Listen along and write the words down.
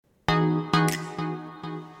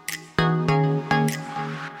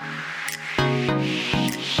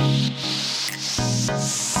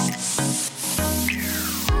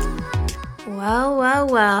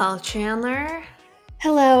Well, Chandler.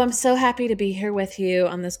 Hello, I'm so happy to be here with you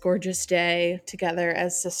on this gorgeous day together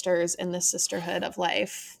as sisters in this sisterhood of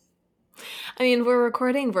life. I mean, we're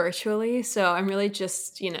recording virtually, so I'm really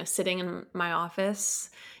just, sitting in my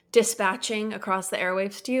office, dispatching across the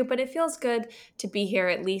airwaves to you, but it feels good to be here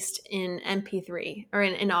at least in MP3 or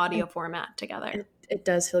in audio format together. It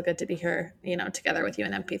does feel good to be here, together with you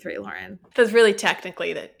in MP3, Lauren. That's really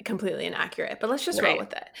technically completely inaccurate, but let's just roll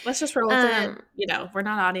with it. Let's just roll with it. We're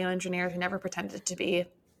not audio engineers. We never pretended to be.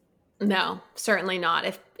 No, certainly not.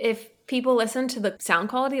 If people listen to the sound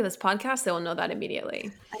quality of this podcast, they will know that immediately.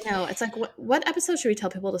 I know. It's like, what episode should we tell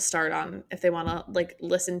people to start on if they want to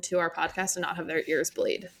listen to our podcast and not have their ears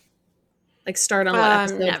bleed? Like start on what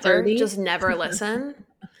episode? Never. 30? Just never listen.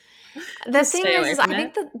 The thing is I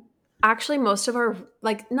think that actually most of our,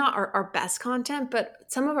 not our best content, but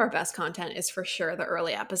some of our best content is for sure the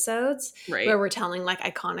early episodes, right, where we're telling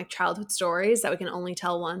iconic childhood stories that we can only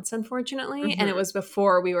tell once, unfortunately. Mm-hmm. And it was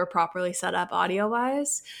before we were properly set up audio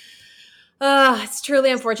wise. It's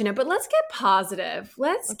truly unfortunate, but let's get positive.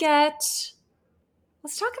 Let's talk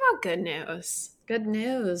about good news. Good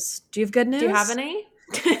news. Do you have good news? Do you have any?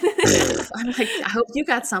 I hope you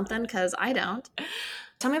got something because I don't.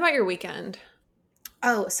 Tell me about your weekend.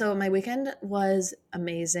 Oh, so my weekend was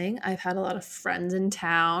amazing. I've had a lot of friends in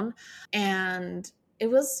town, and it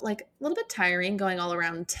was a little bit tiring going all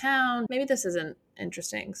around town. Maybe this isn't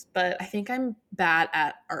interesting, but I think I'm bad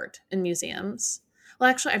at art and museums. Well,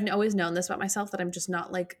 actually, I've always known this about myself, that I'm just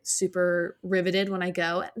not super riveted when I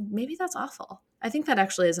go. Maybe that's awful. I think that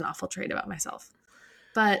actually is an awful trait about myself.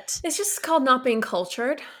 But it's just called not being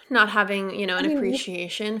cultured, not having, an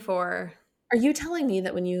appreciation for... Are you telling me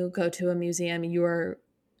that when you go to a museum, you are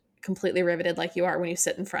completely riveted like you are when you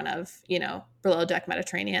sit in front of, below deck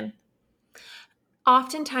Mediterranean?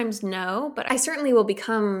 Oftentimes, no, but I certainly will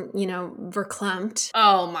become, verklempt.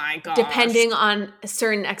 Oh my gosh. Depending on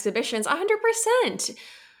certain exhibitions, 100%.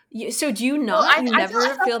 So do you not? Well, you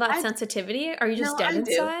never feel that sensitivity? Are you just dead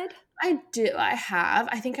inside? I do. I have.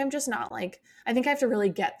 I think I'm just not I think I have to really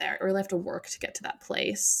get there. I really have to work to get to that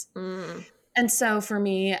place. Mm. And so for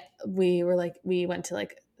me, we went to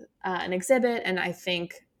an exhibit, and I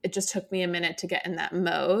think it just took me a minute to get in that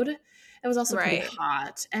mode. It was also pretty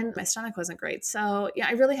hot, and my stomach wasn't great. So yeah,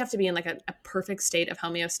 I really have to be in a perfect state of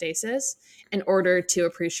homeostasis in order to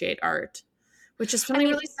appreciate art, which is something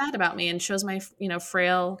really sad about me and shows my,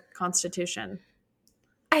 frail constitution.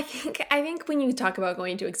 I think when you talk about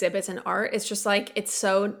going to exhibits and art, it's just it's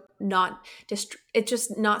so not just, it's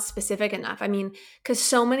just not specific enough. I mean, because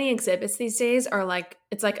so many exhibits these days are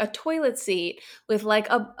it's a toilet seat with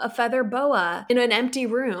a feather boa in an empty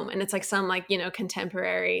room. And it's some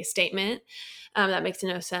contemporary statement that makes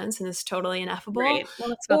no sense and is totally ineffable. Right.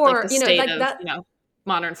 Well, it's about the state of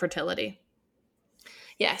modern fertility.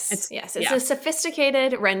 Yes, it's a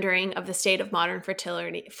sophisticated rendering of the state of modern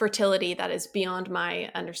fertility that is beyond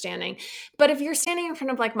my understanding. But if you're standing in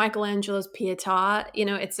front of Michelangelo's Pietà,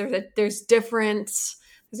 there's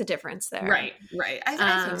a difference there. Right.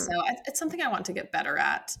 I think so. It's something I want to get better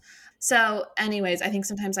at. So anyways, I think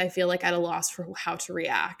sometimes I feel at a loss for how to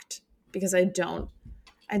react because I don't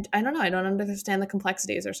know. I don't understand the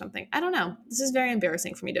complexities or something. I don't know. This is very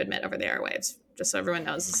embarrassing for me to admit over the airwaves. Just so everyone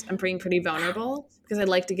knows, I'm being pretty vulnerable because I'd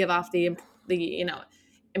like to give off the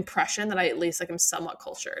impression that I at least I'm somewhat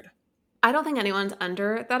cultured. I don't think anyone's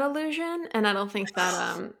under that illusion, and I don't think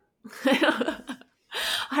that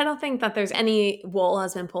I don't think that there's any wool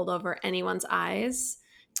has been pulled over anyone's eyes,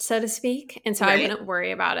 so to speak, and so I wouldn't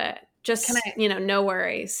worry about it. Just, no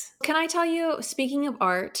worries. Can I tell you, speaking of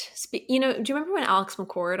art, do you remember when Alex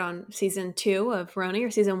McCord on season 2 of Roni or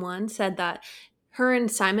season 1 said that her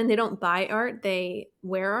and Simon, they don't buy art, they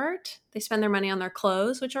wear art? They spend their money on their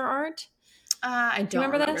clothes, which are art? I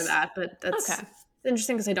don't remember that, but that's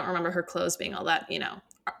interesting because I don't remember her clothes being all that,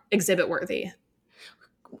 exhibit worthy.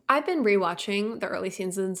 I've been rewatching the early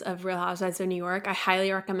seasons of Real Housewives of New York. I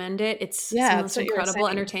highly recommend it. It's some most incredible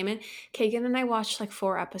entertainment. Kagan and I watched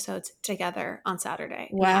 4 episodes together on Saturday.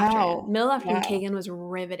 Wow. Middle afternoon, Kagan was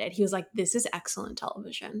riveted. He was like, this is excellent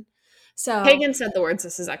television. So Kagan said the words,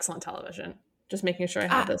 this is excellent television. Just making sure I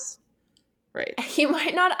have this right. He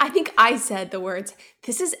might not. I think I said the words,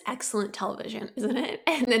 this is excellent television, isn't it?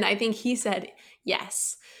 And then I think he said,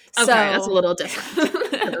 yes. Okay, that's a little different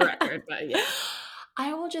for the record, but yeah.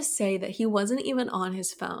 I will just say that he wasn't even on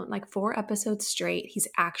his phone. 4 episodes straight, he's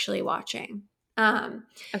actually watching.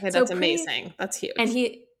 Okay, that's amazing. That's huge. And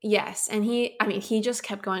he just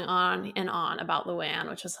kept going on and on about Luann,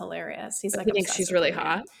 which was hilarious. He's he thinks she's really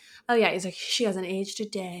hot. Oh yeah, he's like, she hasn't aged a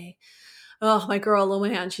day. oh, my girl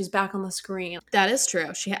Luann, she's back on the screen. That is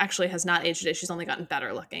true. She actually has not aged a day. She's only gotten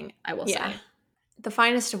better looking, I will say. The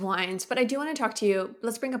finest of wines. But I do want to talk to you.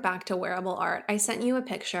 Let's bring it back to wearable art. I sent you a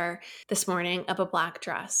picture this morning of a black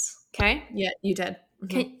dress. Okay? Yeah, you did.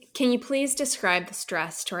 Mm-hmm. Can you please describe this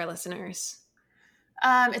dress to our listeners?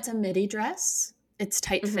 It's a midi dress. It's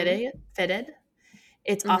tight fitted.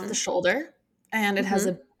 It's off the shoulder, and it has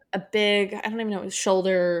a big, I don't even know,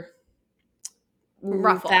 shoulder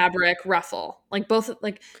ruffle. Fabric ruffle. Like both,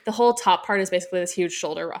 like the whole top part is basically this huge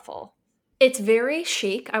shoulder ruffle. It's very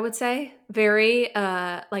chic, I would say. Very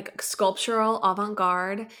like sculptural,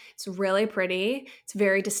 avant-garde. It's really pretty. It's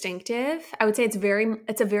very distinctive. I would say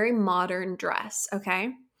it's a very modern dress,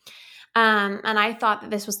 okay? And I thought that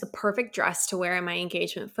this was the perfect dress to wear in my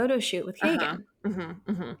engagement photo shoot with Kagan.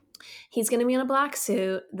 He's going to be in a black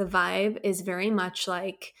suit. The vibe is very much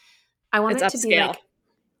like, I want it to be like,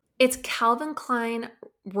 it's Calvin Klein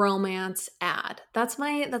romance ad. That's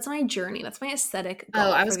my journey. That's my aesthetic goal.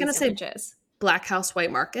 Oh, I was going to say Black House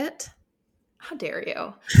White Market. How dare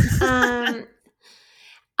you?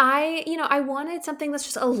 I wanted something that's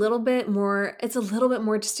just a little bit more, it's a little bit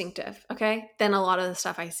more distinctive, okay, than a lot of the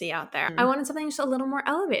stuff I see out there. I wanted something just a little more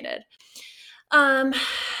elevated.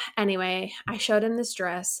 Anyway, I showed him this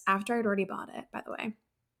dress after I'd already bought it, by the way.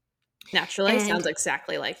 Naturally, sounds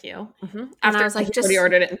exactly like you. After I was like, just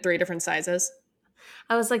ordered it in 3 different sizes.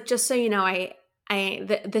 I was like, just so you know,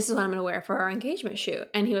 this is what I'm going to wear for our engagement shoot.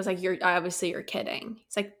 And he was like, you're kidding.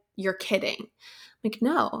 He's like, you're kidding. I'm like,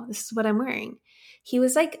 no, this is what I'm wearing. He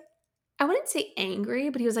was like, I wouldn't say angry,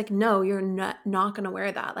 but he was like, no, you're not going to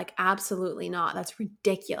wear that. Like, absolutely not. That's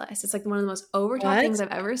ridiculous. It's like one of the most overtop things I've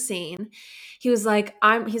ever seen. He was like,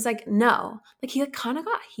 he's like, no. Like, he like kind of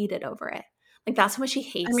got heated over it. Like, that's how much he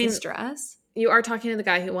hates this dress. You are talking to the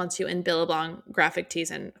guy who wants you in Billabong graphic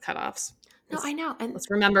tees and cutoffs. No, I know. And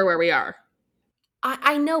let's remember where we are.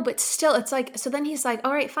 I know, but still, it's like, so then he's like,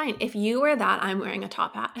 all right, fine. If you wear that, I'm wearing a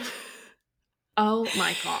top hat. Oh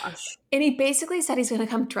my gosh. And he basically said he's going to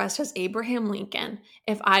come dressed as Abraham Lincoln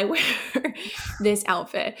if I wear this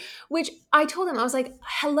outfit, which I told him, I was like,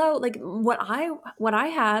 hello, like what I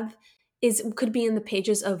have could be in the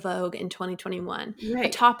pages of Vogue in 2021. Right. A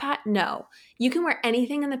top hat, no. You can wear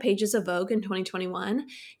anything in the pages of Vogue in 2021.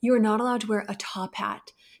 You are not allowed to wear a top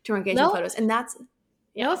hat to our engagement photos. And that's...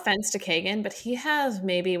 No offense to Kagan, but he has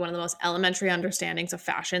maybe one of the most elementary understandings of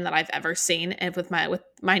fashion that I've ever seen, and with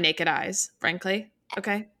my naked eyes, frankly.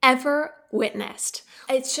 Okay. Ever witnessed.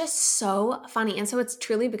 It's just so funny. And so it's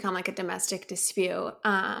truly become like a domestic dispute.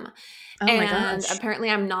 Oh my gosh. Apparently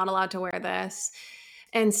I'm not allowed to wear this.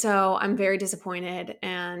 And so I'm very disappointed.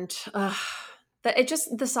 And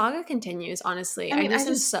the saga continues, honestly. I just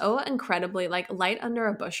am so incredibly, like, light under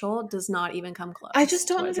a bushel does not even come close. I just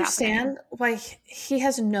don't understand why he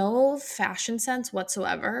has no fashion sense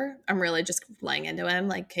whatsoever. I'm really just laying into him,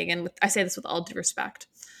 like Kagan. I say this with all due respect.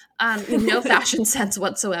 No fashion sense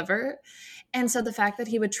whatsoever. And so the fact that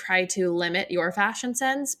he would try to limit your fashion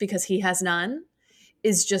sense because he has none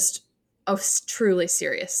is just a truly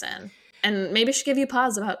serious sin. And maybe should give you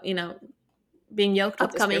pause about, being yoked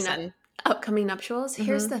with this person. Upcoming nuptials.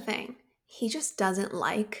 Here's the thing. He just doesn't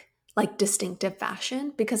like distinctive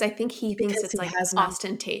fashion because I think he thinks it's like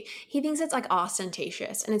ostentatious. He thinks it's like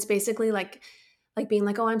ostentatious. And it's basically like being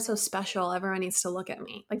like, oh, I'm so special. Everyone needs to look at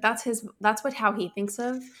me. Like that's how he thinks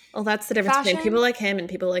of. Well, that's the difference between people like him and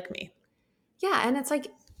people like me. Yeah. And it's like,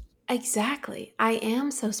 exactly. I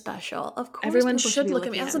am so special. Of course. Everyone should look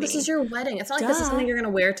at me. Also, this is your wedding. It's not like this is something you're going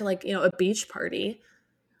to wear to a beach party.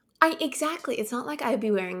 Exactly. It's not like I'd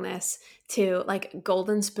be wearing this to like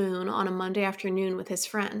Golden Spoon on a Monday afternoon with his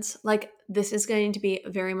friends. Like this is going to be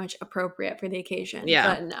very much appropriate for the occasion.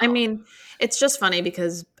 Yeah. But no. I mean, it's just funny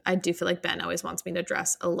because I do feel like Ben always wants me to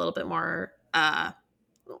dress a little bit more,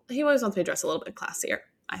 he always wants me to dress a little bit classier,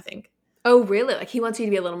 I think. Oh, really? Like he wants you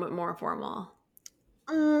to be a little bit more formal.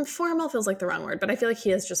 Formal feels like the wrong word, but I feel like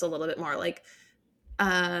he is just a little bit more like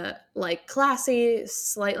classy,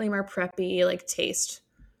 slightly more preppy, like taste.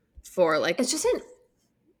 For it's just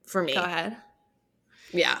for me. Go ahead.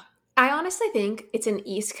 Yeah. I honestly think it's an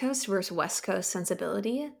East Coast versus West Coast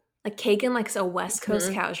sensibility. Like Kagan likes a West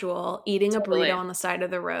Coast casual, eating a burrito on the side of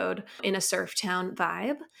the road in a surf town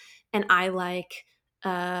vibe. And I like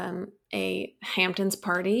a Hamptons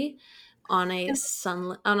party on a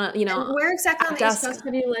where exactly on the East Coast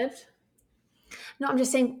have you lived? No, I'm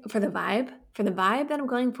just saying for the vibe that I'm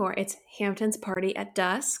going for, it's Hamptons party at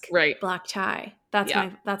dusk, right? Black tie.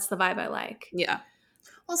 That's the vibe I like. Yeah.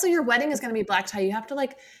 Also, your wedding is going to be black tie. You have to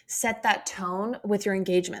set that tone with your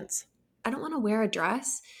engagements. I don't want to wear a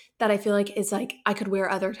dress that I feel like is like I could wear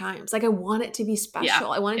other times. Like I want it to be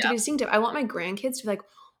special. I want it to be distinctive. I want my grandkids to be like,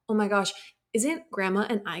 oh my gosh, isn't grandma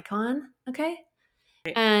an icon? Okay.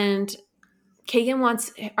 And Kagan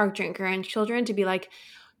wants our grandchildren to be like,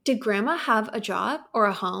 did grandma have a job or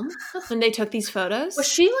a home when they took these photos? Was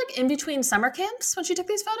she like in between summer camps when she took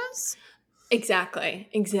these photos? Exactly.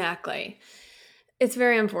 It's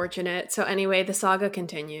very unfortunate. So anyway, the saga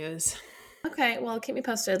continues. Okay, well, keep me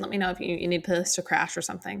posted. Let me know if you need this to crash or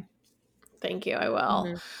something. Thank you. I will.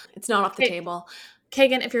 Mm-hmm. It's not off the table.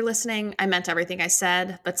 Kagan, if you're listening, I meant everything I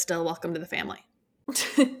said, but still welcome to the family.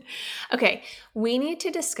 Okay, we need to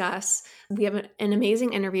discuss, we have an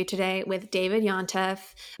amazing interview today with David Yontef,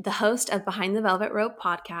 the host of Behind the Velvet Rope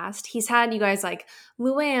podcast. He's had you guys like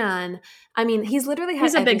Luann. I mean, he's literally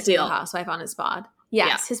had a big deal housewife on his pod.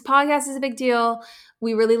 Yes, his podcast is a big deal.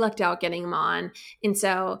 We really lucked out getting him on. And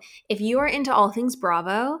so if you are into all things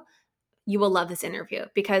Bravo, you will love this interview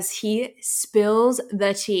because he spills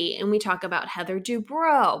the tea. And we talk about Heather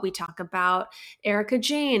Dubrow. We talk about Erica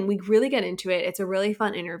Jane. We really get into it. It's a really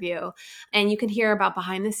fun interview. And you can hear about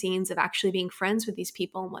behind the scenes of actually being friends with these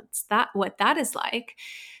people and what that is like.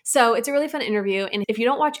 So it's a really fun interview. And if you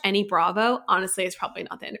don't watch any Bravo, honestly, it's probably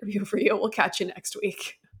not the interview for you. We'll catch you next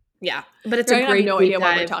week. Yeah, but it's a great I have no idea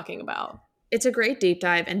what we're talking about. It's a great deep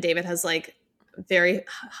dive. And David has like very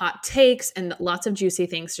hot takes and lots of juicy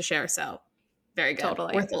things to share. So very good.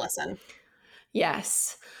 Totally. Worth a listen.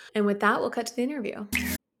 Yes. And with that, we'll cut to the interview.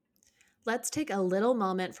 Let's take a little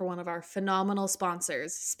moment for one of our phenomenal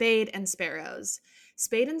sponsors, Spade and Sparrows.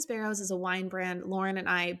 Spade and Sparrows is a wine brand Lauren and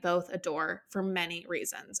I both adore for many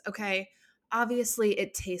reasons. Okay, obviously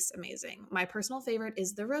it tastes amazing. My personal favorite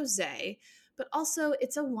is the rosé, but also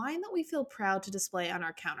it's a wine that we feel proud to display on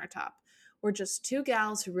our countertop. We're just two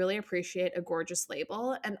gals who really appreciate a gorgeous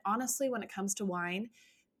label. And honestly, when it comes to wine,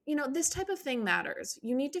 you know, this type of thing matters.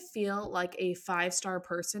 You need to feel like a 5-star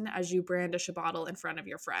person as you brandish a bottle in front of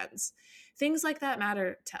your friends. Things like that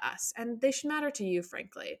matter to us, and they should matter to you,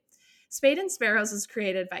 frankly. Spade and Sparrows is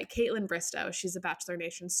created by Caitlin Bristow. She's a Bachelor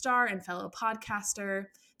Nation star and fellow podcaster.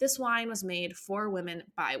 This wine was made for women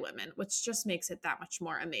by women, which just makes it that much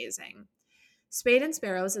more amazing. Spade and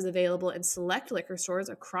Sparrows is available in select liquor stores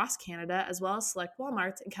across Canada, as well as select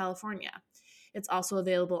Walmarts in California. It's also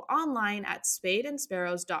available online at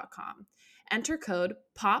spadeandsparrows.com. Enter code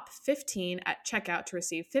POP15 at checkout to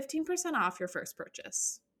receive 15% off your first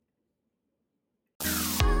purchase.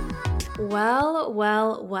 Well.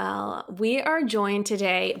 We are joined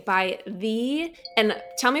today by and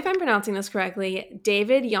tell me if I'm pronouncing this correctly,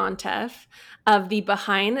 David Yontef of the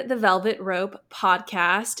Behind the Velvet Rope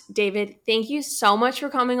podcast. David, thank you so much for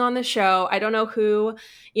coming on the show. I don't know who,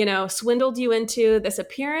 swindled you into this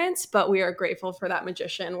appearance, but we are grateful for that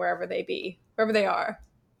magician wherever they are.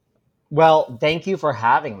 Well, thank you for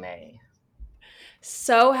having me.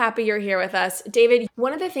 So happy you're here with us. David,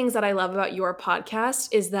 one of the things that I love about your podcast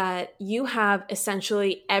is that you have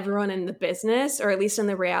essentially everyone in the business, or at least in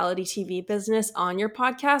the reality TV business, on your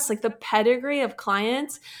podcast, like the pedigree of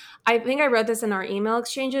clients. I think I wrote this in our email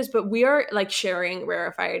exchanges, but we are like sharing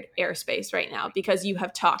rarefied airspace right now because you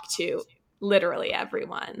have talked to literally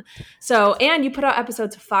everyone. So, and you put out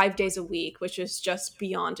episodes 5 days a week, which is just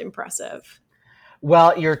beyond impressive.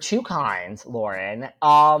 Well, you're too kind, Lauren.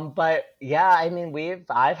 But yeah, I mean,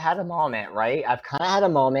 I've had a moment, right? I've kind of had a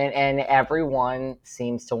moment, and everyone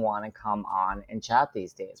seems to want to come on and chat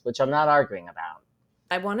these days, which I'm not arguing about.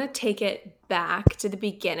 I want to take it back to the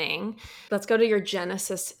beginning. Let's go to your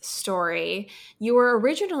Genesis story. You were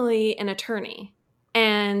originally an attorney,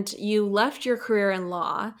 and you left your career in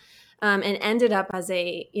law. And ended up as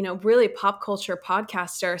a, really pop culture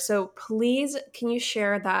podcaster. So please, can you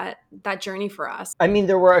share that journey for us? I mean,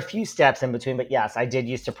 there were a few steps in between, but yes, I did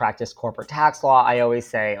used to practice corporate tax law. I always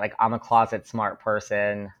say, like, I'm a closet smart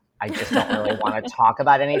person. I just don't really want to talk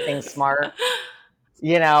about anything smart.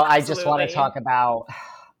 I just want to talk about,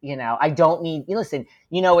 I don't need, listen,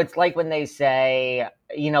 it's like when they say,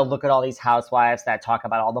 look at all these housewives that talk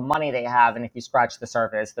about all the money they have. And if you scratch the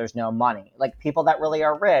surface, there's no money. Like, people that really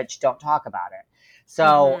are rich don't talk about it.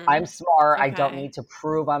 So I'm smart. Okay. I don't need to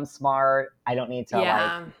prove I'm smart. I don't need to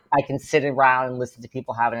I can sit around and listen to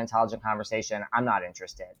people have an intelligent conversation. I'm not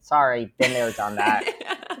interested. Sorry. Been there, done that.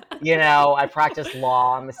 I practice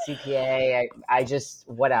law. I'm a CPA. I just,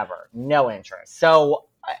 whatever, no interest. So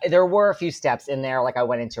there were a few steps in there. Like, I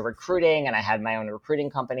went into recruiting, and I had my own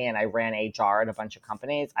recruiting company, and I ran HR at a bunch of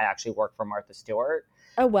companies. I actually worked for Martha Stewart.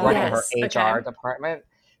 Oh, wow. Working her HR department.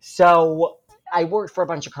 So I worked for a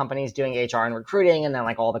bunch of companies doing HR and recruiting, and then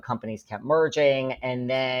like all the companies kept merging. And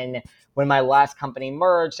then when my last company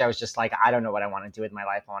merged, I was just like, I don't know what I want to do with my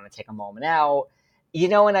life. I want to take a moment out,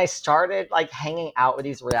 and I started like hanging out with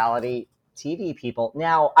these reality TV people.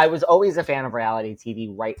 Now, I was always a fan of reality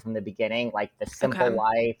TV right from the beginning, like The Simple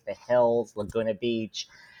Life, The Hills, Laguna Beach.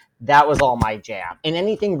 That was all my jam. And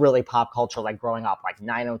anything really pop culture, like growing up, like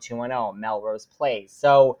 90210, Melrose Place.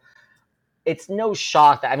 So it's no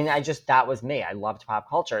shock that was me. I loved pop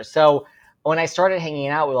culture. So when I started hanging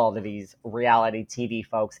out with all of these reality TV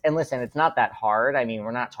folks, and listen, it's not that hard. I mean,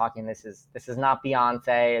 we're not talking, this is not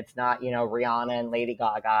Beyonce. It's not, Rihanna and Lady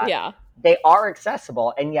Gaga. Yeah. They are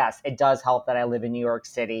accessible. And yes, it does help that I live in New York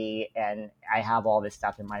City and I have all this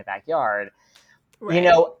stuff in my backyard. Right.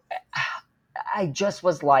 I just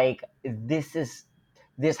was like, this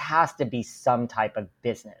has to be some type of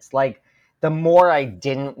business. Like, the more I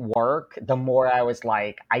didn't work, the more I was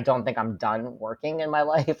like, I don't think I'm done working in my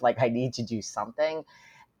life. Like, I need to do something.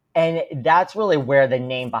 And that's really where the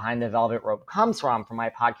name Behind the Velvet Rope comes from for my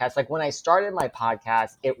podcast. Like, when I started my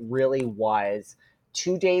podcast, it really was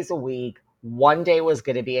 2 days a week. One day was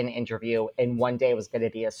going to be an interview and one day was going to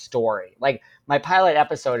be a story. Like, my pilot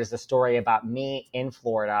episode is a story about me in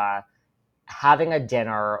Florida having a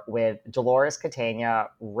dinner with Dolores Catania,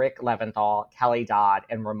 Rick Leventhal, Kelly Dodd,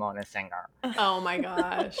 and Ramona Singer. Oh my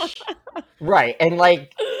gosh. Right. And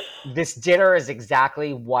like, this dinner is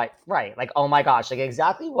exactly like, oh my gosh, like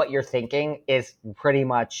exactly what you're thinking is pretty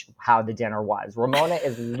much how the dinner was. Ramona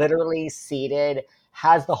is literally seated,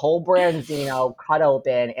 has the whole Branzino cut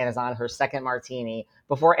open, and is on her second martini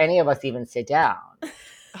before any of us even sit down.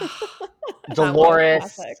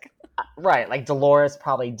 Dolores... Right, like Dolores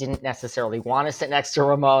probably didn't necessarily want to sit next to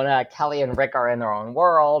Ramona. Kelly and Rick are in their own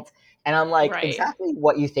world. And I'm like, exactly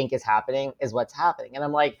what you think is happening is what's happening. And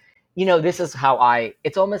I'm like, this is how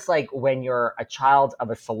it's almost like when you're a child of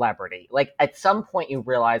a celebrity. Like, at some point you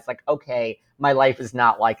realize, like, okay, my life is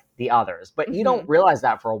not like the others. But you don't realize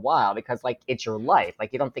that for a while because, like, it's your life.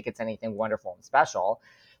 Like, you don't think it's anything wonderful and special.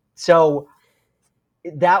 So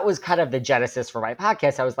that was kind of the genesis for my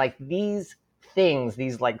podcast. I was like, these things,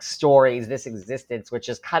 these like stories, this existence, which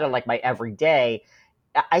is kind of like my everyday,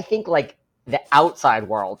 I think like the outside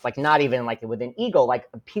world, like not even like within Ego, like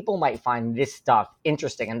people might find this stuff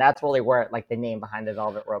interesting. And that's really where like the name Behind the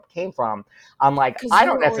Velvet Rope came from. I'm like, I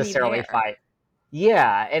don't necessarily find,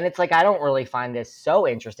 and it's like, I don't really find this so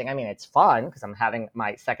interesting. I mean, it's fun because I'm having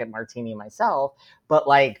my second martini myself, but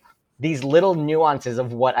like these little nuances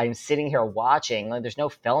of what I'm sitting here watching, like there's no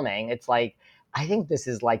filming. It's like, I think this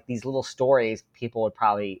is like these little stories people would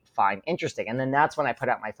probably find interesting. And then that's when I put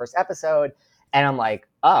out my first episode and I'm like,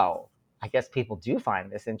 oh, I guess people do find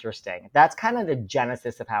this interesting. That's kind of the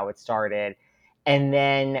genesis of how it started. And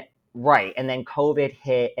then, and then COVID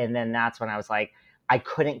hit. And then that's when I was like, I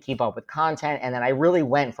couldn't keep up with content. And then I really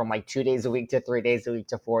went from like 2 days a week to 3 days a week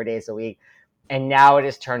to 4 days a week. And now it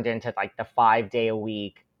has turned into like the 5 day a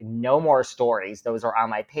week, no more stories. Those are on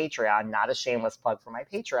my Patreon, not a shameless plug for my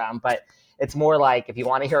Patreon, but it's more like, if you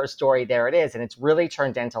want to hear a story, there it is. And it's really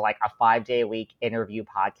turned into like a 5 day a week interview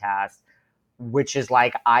podcast, which is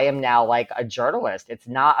like, I am now like a journalist. It's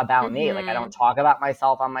not about me. Like, I don't talk about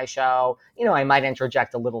myself on my show. I might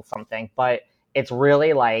interject a little something, but it's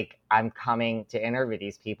really like I'm coming to interview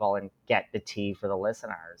these people and get the tea for the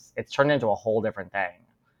listeners. It's turned into a whole different thing.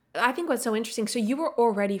 I think what's so interesting, so you were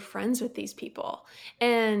already friends with these people.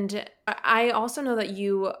 And I also know that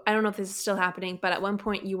I don't know if this is still happening, but at one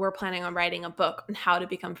point you were planning on writing a book on how to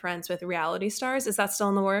become friends with reality stars. Is that still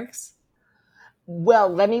in the works? Well,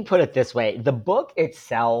 let me put it this way. The book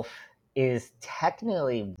itself is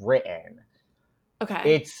technically written.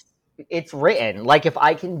 Okay. It's written. Like, if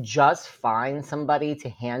I can just find somebody to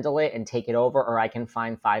handle it and take it over, or I can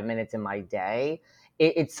find 5 minutes in my day,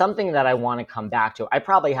 it's something that I want to come back to. I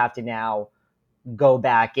probably have to now go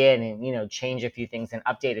back in and, change a few things and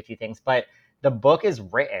update a few things. But the book is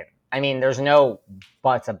written. I mean, there's no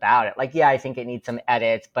buts about it. Like, yeah, I think it needs some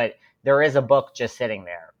edits, but there is a book just sitting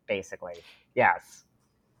there, basically. Yes.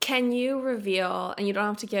 Can you reveal, and you don't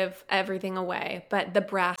have to give everything away, but the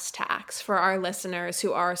brass tacks for our listeners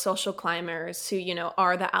who are social climbers, who,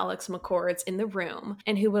 are the Alex McCords in the room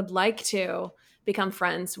and who would like to become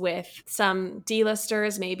friends with some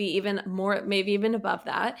D-listers, maybe even above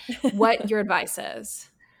that, what your advice is?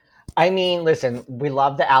 I mean, listen, we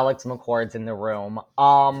love the Alex McCords in the room.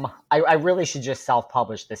 I really should just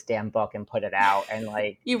self-publish this damn book and put it out. And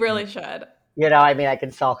like, you really should. I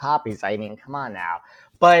can sell copies. I mean, come on now.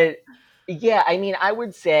 But yeah, I mean, I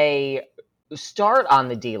would say start on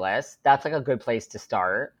the D-list. That's like a good place to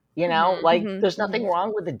start. There's nothing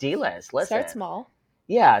wrong with the D-list. Listen. Start small.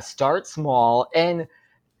 Yeah, start small, and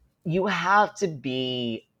you have to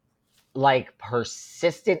be like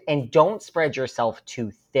persistent and don't spread yourself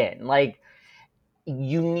too thin. Like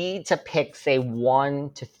you need to pick say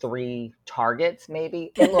 1 to 3 targets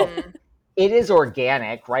maybe. And look, it is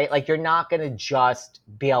organic, right? Like you're not going to just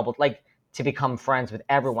be able like to become friends with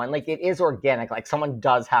everyone. Like it is organic. Like someone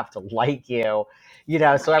does have to like you, you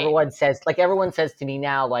know. So everyone says to me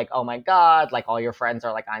now, like, oh my God, like all your friends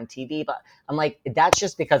are like on TV. But I'm like, that's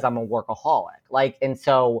just because I'm a workaholic. Like, and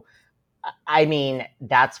so I mean,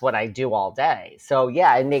 that's what I do all day. So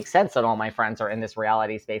yeah, it makes sense that all my friends are in this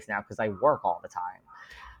reality space now because I work all the time.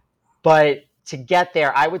 But to get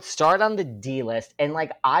there, I would start on the D list and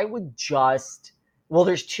like I would just well,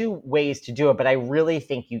 there's 2 ways to do it, but I really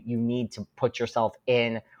think you need to put yourself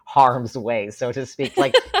in harm's way, so to speak.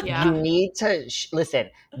 Like you need to listen.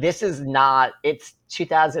 This is not. It's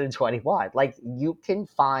 2021. Like you can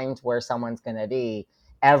find where someone's going to be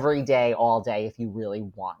every day, all day, if you really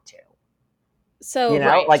want to. So,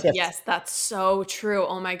 like yes, that's so true.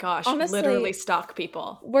 Oh my gosh, honestly, literally stalk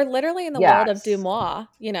people. We're literally in the world of Deuxmoi,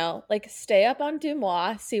 you know, like stay up on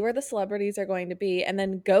Deuxmoi, see where the celebrities are going to be, and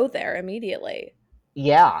then go there immediately.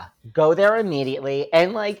 Yeah, go there immediately.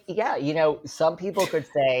 And like, yeah, you know, some people could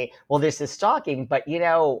say, well, this is stalking, but you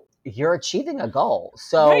know, you're achieving a goal.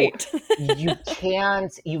 So you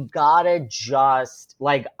can't, you gotta just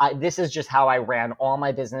like, this is just how I ran all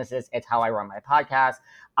my businesses. It's how I run my podcast.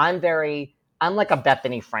 I'm like a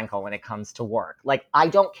Bethany Frankel when it comes to work. Like, I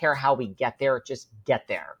don't care how we get there, just get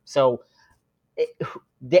there. So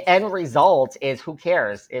the end result is who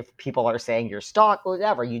cares if people are saying you're stalked or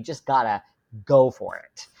whatever. You just gotta go for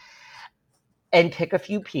it and pick a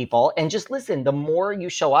few people and just listen. The more you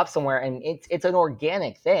show up somewhere, and it's an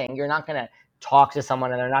organic thing, you're not going to talk to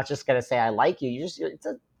someone and they're not just going to say I like you. It's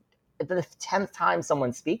the 10th time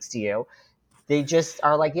someone speaks to you, they just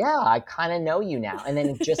are like, yeah, I kind of know you now, and then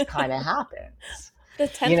it just kind of happens. The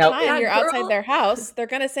 10th time you're outside their house, they're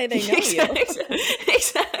going to say they know you.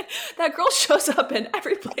 Exactly. That girl shows up in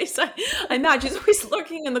every place I imagine. She's always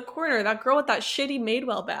lurking in the corner. That girl with that shitty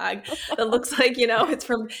Madewell bag that looks like, you know, it's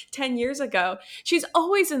from 10 years ago. She's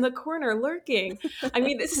always in the corner lurking. I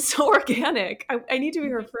mean, this is so organic. I need to be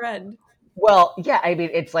her friend. Well, yeah, I mean,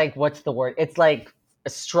 it's like, what's the word? It's like a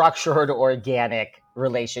structured, organic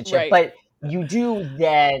relationship. Right. But you do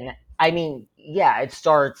then, I mean, yeah, it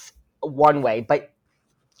starts one way, but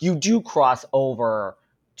you do cross over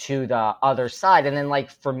to the other side. And then like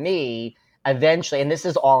for me, eventually, and this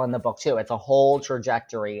is all in the book too, it's a whole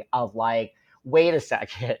trajectory of like, wait a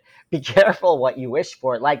second, be careful what you wish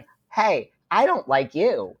for. Like, hey, I don't like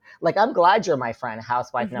you. Like, I'm glad you're my friend,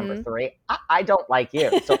 housewife number 3. I don't like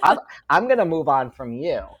you. So I'm going to move on from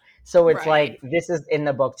you. So it's like, this is in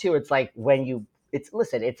the book too. It's like when you, it's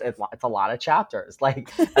a lot of chapters.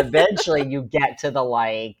 Like eventually you get to the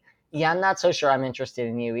like, yeah, I'm not so sure I'm interested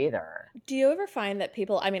in you either. Do you ever find that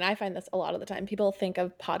people, I mean, I find this a lot of the time, people think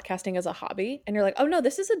of podcasting as a hobby and you're like, oh no,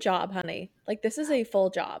 this is a job, honey. Like this is a full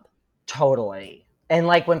job. Totally. And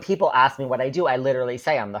like when people ask me what I do, I literally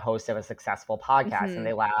say I'm the host of a successful podcast and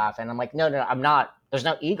they laugh and I'm like, no, I'm not. There's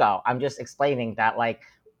no ego. I'm just explaining that like,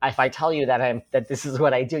 if I tell you that this is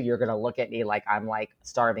what I do, you're going to look at me like I'm like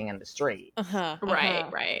starving in the street.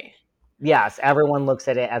 Right. Yes, everyone looks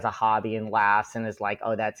at it as a hobby and laughs and is like,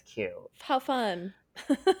 "Oh, that's cute. How fun."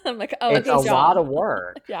 I'm like, "Oh, it's a lot of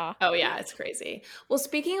work." Yeah. Oh yeah, it's crazy. Well,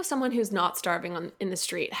 speaking of someone who's not starving in the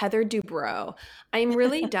street, Heather Dubrow. I'm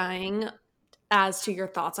really dying as to your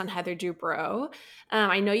thoughts on Heather Dubrow.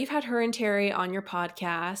 I know you've had her and Terry on your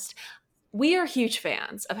podcast. We are huge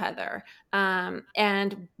fans of Heather,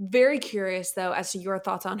 and very curious though as to your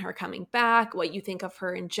thoughts on her coming back, what you think of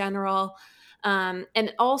her in general.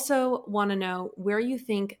 And also want to know where you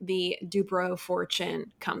think the Dubrow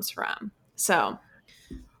fortune comes from. So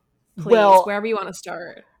please, wherever you want to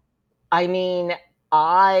start. I mean,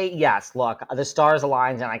 look, the stars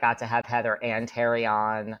aligned and I got to have Heather and Terry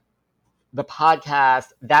on the podcast.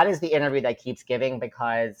 That is the interview that keeps giving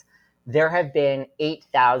because there have been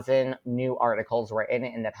 8,000 new articles written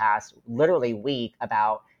in the past literally week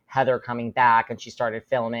about Heather coming back and she started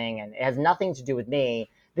filming and it has nothing to do with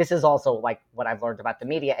me. This is also like what I've learned about the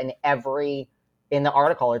media. And in the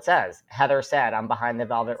article, it says, Heather said, I'm behind the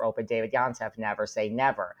velvet rope with David Yontef, never say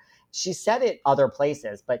never. She said it other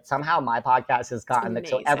places, but somehow my podcast has gotten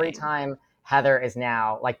so every time Heather is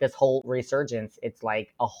now like this whole resurgence, it's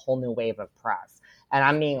like a whole new wave of press. And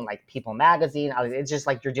I mean like People Magazine, it's just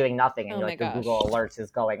like you're doing nothing and you're like the Google alerts is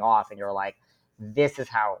going off and you're like, this is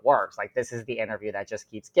how it works. Like this is the interview that just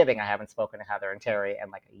keeps giving. I haven't spoken to Heather and Terry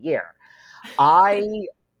in like a year. I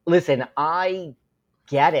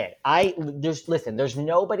get it. There's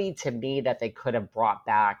nobody to me that they could have brought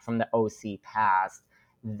back from the OC past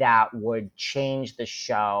that would change the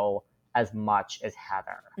show as much as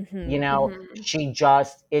Heather.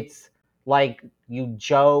 It's like you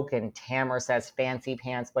joke and Tamara says fancy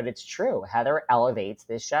pants, but it's true. Heather elevates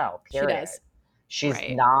this show, period. She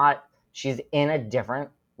does. She's in a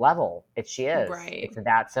different level. She is. Right. It's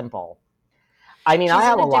that simple. I mean, I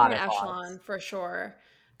have a lot of echelon for sure.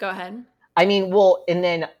 Go ahead. I mean, well, and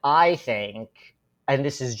then I think, and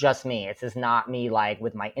this is just me, this is not me like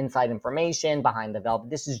with my inside information behind the velvet.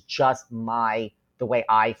 This is just the way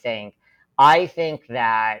I think. I think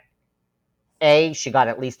that she got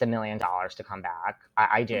at least $1 million to come back.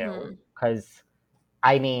 I do. Because,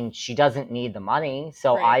 I mean, she doesn't need the money.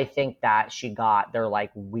 So I think that they're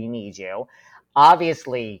like, we need you.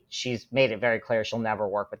 Obviously, she's made it very clear she'll never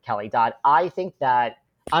work with Kelly Dodd. I think that,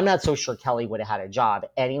 I'm not so sure Kelly would have had a job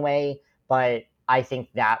anyway, but I think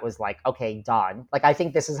that was like, okay, done. Like, I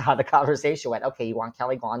think this is how the conversation went. Okay, you want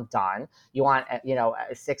Kelly gone, done. You want,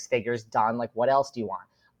 6 figures, done. Like, what else do you want?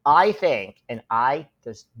 I think,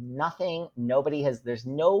 there's there's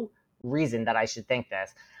no reason that I should think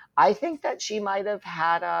this. I think that she might have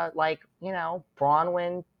had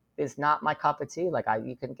Braunwyn is not my cup of tea. Like,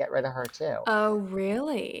 you can get rid of her too. Oh,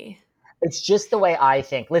 really? It's just the way I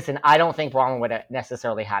think. Listen, I don't think Braunwyn would have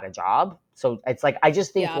necessarily had a job. So it's like, I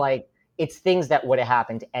just think it's things that would have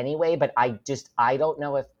happened anyway. But I don't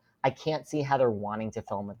know if, I can't see Heather wanting to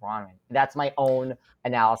film with Braunwyn. That's my own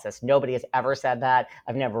analysis. Nobody has ever said that.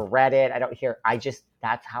 I've never read it. I don't hear,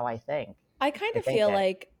 that's how I think. I kind of feel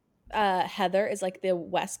like Heather is like the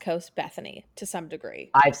West Coast Bethany to some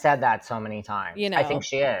degree. I've said that so many times. I think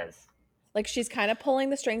she is. Like, she's kind of pulling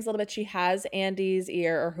the strings a little bit. She has Andy's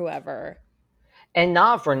ear or whoever. And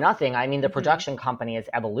not for nothing. I mean, the production company is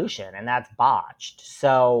Evolution, and that's botched.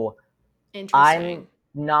 So interesting. I'm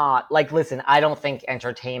not, like, listen, I don't think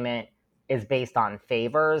entertainment is based on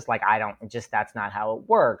favors. Like, that's not how it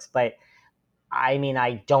works. But, I mean,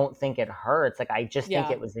 I don't think it hurts. Like, I just think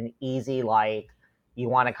it was an easy, like, you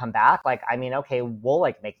want to come back? Like, I mean, okay, we'll,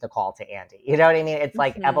 like, make the call to Andy. You know what I mean? It's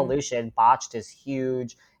like Evolution. Botched is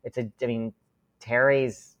huge.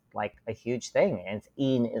 Terry's like a huge thing, and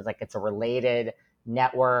it's a related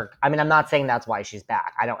network. I mean, I'm not saying that's why she's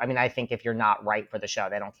back. I think if you're not right for the show,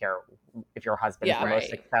 they don't care if your husband is the most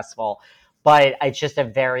successful, but it's just a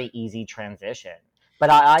very easy transition. But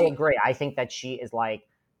I agree. I think that she is like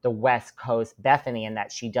the West Coast Bethany, and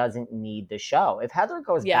that she doesn't need the show. If Heather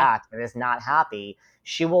goes back and is not happy,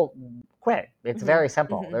 she will quit. It's very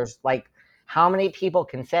simple. There's like, how many people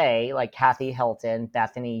can say, like Kathy Hilton,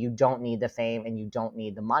 Bethany, you don't need the fame and you don't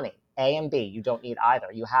need the money? A and B, you don't need either.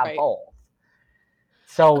 You have both.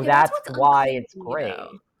 So that's why it's great.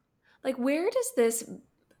 Like, where does this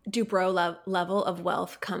Dubrow level of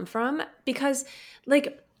wealth come from? Because,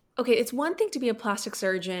 like, okay, it's one thing to be a plastic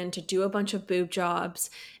surgeon, to do a bunch of boob jobs,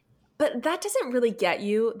 but that doesn't really get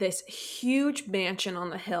you this huge mansion on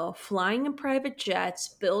the hill, flying in private jets,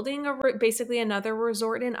 building basically another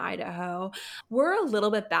resort in Idaho. We're a little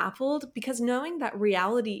bit baffled because knowing that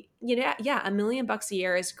reality, $1 million a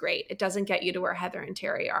year is great. It doesn't get you to where Heather and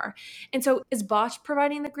Terry are. And so is Bosch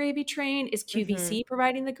providing the gravy train? Is QVC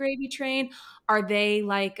providing the gravy train? Are they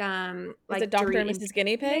like is it Dr. and Mrs.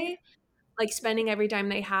 Guinea Pig? Like spending every dime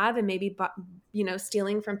they have and maybe,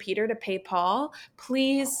 stealing from Peter to pay Paul?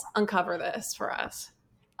 Please uncover this for us.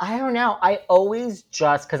 I don't know. I always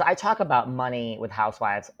because I talk about money with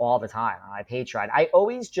housewives all the time on my Patreon. I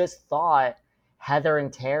always just thought Heather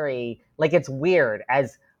and Terry, like, it's weird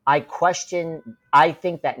as I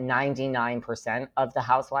think that 99% of the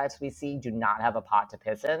housewives we see do not have a pot to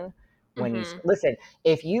piss in. When you listen,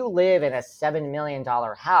 if you live in a $7 million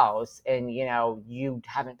house and you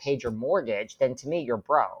haven't paid your mortgage, then to me you're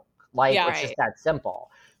broke. Like, it's just that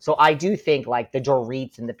simple. So I do think like the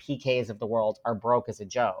Doreets and the PKs of the world are broke as a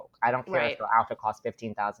joke. I don't care if their outfit costs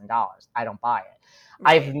 $15,000. I don't buy it.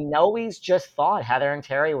 I've always just thought Heather and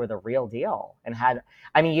Terry were the real deal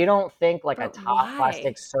and you don't think like a top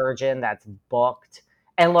plastic surgeon that's booked.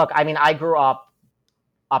 And look, I mean, I grew up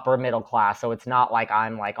upper middle class, so it's not like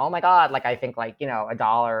I'm like, oh my god, like I think like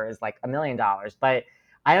 $1 is like $1 million. But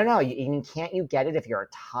I don't know, can't you get it if you're a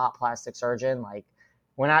top plastic surgeon? Like,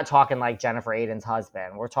 we're not talking like Jennifer Aydin's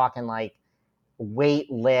husband, we're talking like wait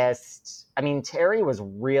list. I mean, Terry was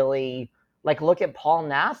really like, look at Paul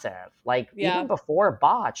Nassif, like even before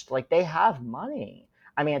Botched, like they have money.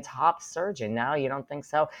 I mean, a top surgeon. Now you don't think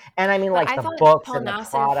so? And I mean, like the books Paul and the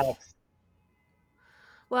products.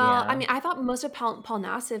 Well, I mean, I thought most of Paul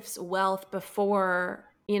Nassif's wealth before,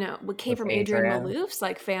 came from Adrienne Malouf's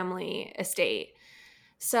like family estate.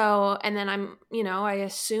 So, and then I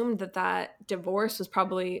assumed that divorce was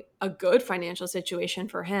probably a good financial situation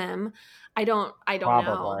for him. I don't know.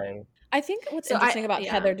 Probably. I think what's So interesting about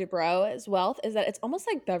yeah. Heather Dubrow's wealth is that it's almost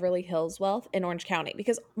like Beverly Hills wealth in Orange County,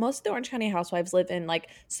 because most of the Orange County housewives live in like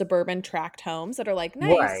suburban tract homes that are like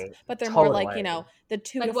nice, Right. but they're more like, Totally. the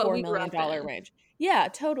two Like to what four we grew million up dollar in. range. Yeah,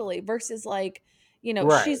 totally. Versus like, she's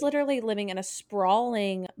Right. literally living in a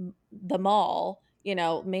sprawling the mall,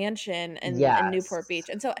 mansion in Newport Yes. Beach.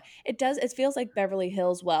 And so it feels like Beverly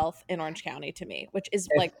Hills wealth in Orange County to me, which is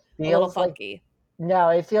It like a little feels like funky. No,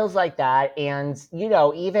 it feels like that. And,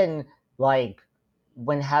 even like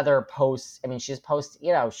when Heather posts, I mean, she's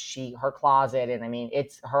her closet, and I mean,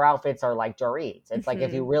 her outfits are like Dorit. It's like,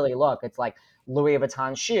 if you Mhm. really look, it's like Louis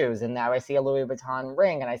Vuitton shoes. And now I see a Louis Vuitton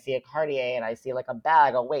ring, and I see a Cartier, and I see like a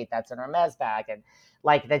bag. Oh, wait, that's an Hermes bag. And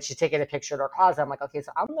like, then she's taking a picture of her closet. I'm like, okay,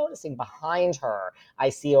 so I'm noticing behind her, I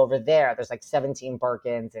see over there's like 17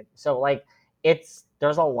 Birkins. And so like,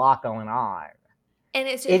 there's a lot going on. And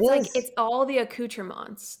it's It like is. it's all the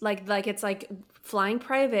accoutrements. Like it's like flying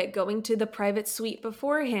private, going to the private suite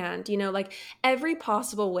beforehand, like every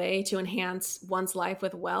possible way to enhance one's life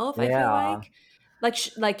with wealth, I feel Yeah.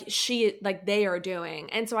 like they are doing.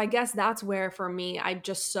 And so I guess that's where for me I'm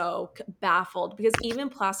just so baffled, because even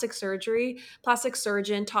plastic surgeon,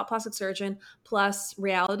 top plastic surgeon plus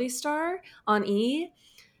reality star on E,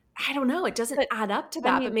 I don't know, it doesn't But add up to I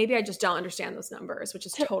that, but mean, maybe I just don't understand those numbers, which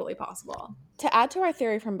is to totally possible. to add to our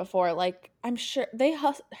theory from before, like I'm sure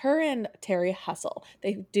her and Terry hustle.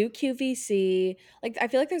 They do QVC. Like I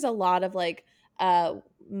feel like there's a lot of like uh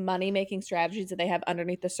money making strategies that they have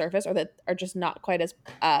underneath the surface, or that are just not quite as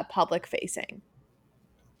public facing.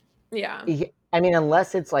 Yeah. I mean,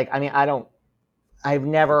 unless it's like, I mean, I've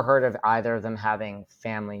never heard of either of them having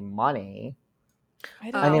family money. I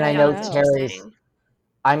mean, Oh, I I don't yeah, know that's know. Terry's, interesting.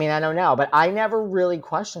 I mean, I don't know, but I never really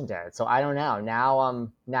questioned it. So I don't know.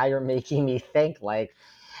 Now you're making me think, like,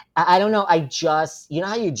 I don't know. I just,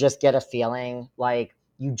 how you just get a feeling, like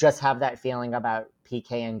you just have that feeling about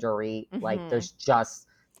PK and Dorit. Like Hmm.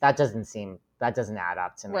 that doesn't add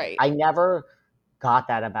up to me. Right. I never got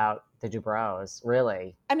that about the Dubrows,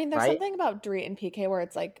 really. I mean, there's Right? something about Dorit and PK where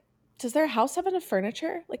it's like, does their house have enough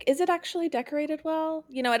furniture? Like, is it actually decorated well?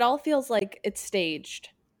 It all feels like it's staged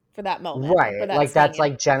for that moment, for Right. that Like that's scene.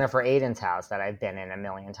 like Jennifer Aden's house that I've been in a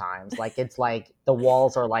million times. Like it's like the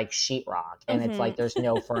walls are like sheetrock, and it's Hmm. like there's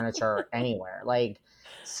no furniture anywhere. Like,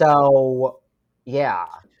 so yeah.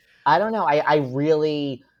 I don't know. I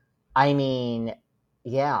really, I mean,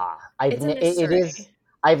 yeah. It's a It is, mystery.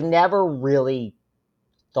 I've never really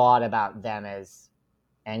thought about them as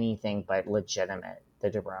anything but legitimate, the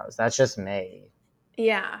Dubrows. That's just me.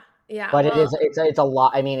 Yeah. Yeah. But Well, it's a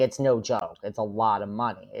lot. I mean, it's no joke. It's a lot of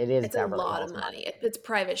money. It is it's a Beverly lot of Hills money. money. It's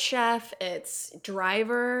private chef, it's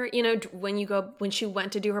driver. When she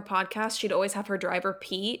went to do her podcast, she'd always have her driver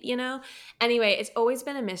Pete. Anyway, it's always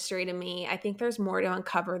been a mystery to me. I think there's more to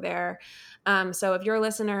uncover there. So if you're a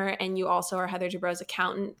listener and you also are Heather Dubrow's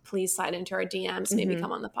accountant, please slide into our DMs, maybe Hmm.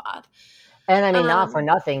 come on the pod. And I mean, not for Um,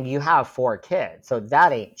 nothing, you have 4 kids, so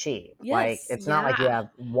that ain't cheap. Like, Yes. it's not like you yeah. have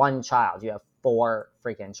one child, you have 4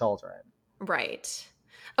 freaking children. Right.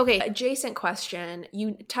 Okay, adjacent question.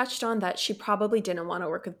 You touched on that she probably didn't want to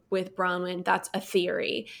work with Bronwyn. That's a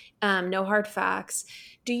theory. No hard facts.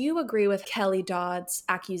 Do you agree with Kelly Dodd's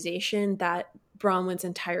accusation that Bronwyn's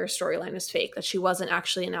entire storyline is fake, that she wasn't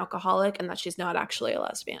actually an alcoholic and that she's not actually a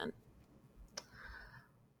lesbian?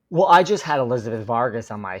 Well, I just had Elizabeth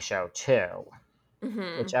Vargas on my show too,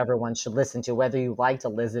 Hmm. which everyone should listen to, whether you liked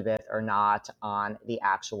Elizabeth or not on the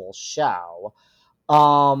actual show.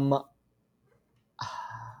 Um,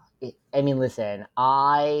 I mean, listen,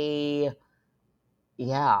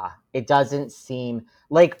 yeah, it doesn't seem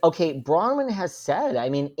like, okay, Bronwyn has said, I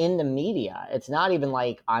mean, in the media, it's not even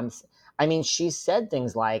like I mean, she said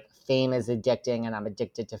things like fame is addicting and I'm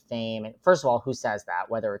addicted to fame. And first of all, who says that,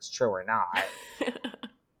 whether it's true or not?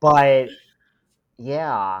 But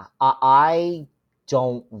yeah, I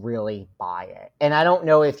don't really buy it. And I don't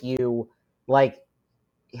know if like,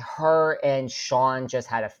 her and Sean just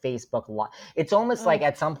had a Facebook live. It's almost like Oh,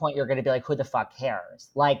 at some point you're going to be like, who the fuck cares?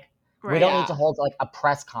 Like, we don't Right. need to yeah. hold like a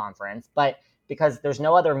press conference, but because there's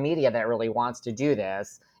no other media that really wants to do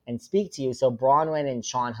this and speak to you. So Bronwyn and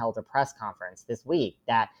Sean held a press conference this week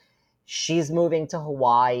that she's moving to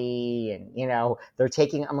Hawaii, and, they're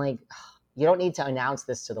taking, I'm like, you don't need to announce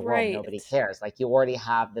this to the world. Nobody Right. cares. Like, you already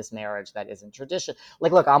have this marriage that isn't traditional.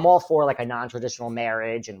 Like, look, I'm all for like a non-traditional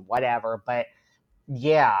marriage and whatever, but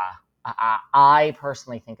yeah, I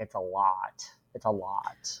personally think it's a lot. It's a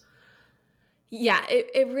lot. Yeah,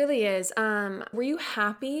 it really is. Were you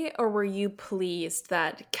happy or were you pleased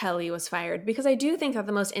that Kelly was fired? Because I do think that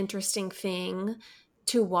the most interesting thing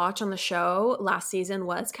to watch on the show last season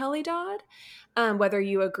was Kelly Dodd, whether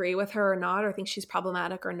you agree with her or not, or think she's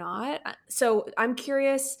problematic or not. So I'm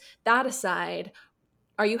curious, that aside,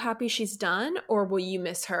 are you happy she's done or will you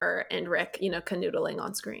miss her and Rick, canoodling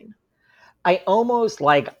on screen? I almost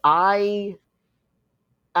like I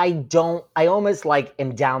almost like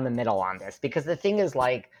am down the middle on this because the thing is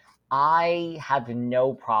like I have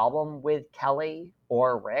no problem with Kelly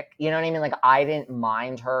or Rick. You know what I mean? Like I didn't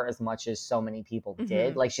mind her as much as so many people did.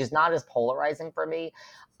 Mm-hmm. Like she's not as polarizing for me.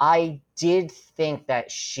 I did think that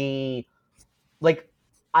she like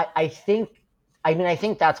I think I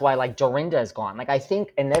think that's why like Dorinda is gone. Like I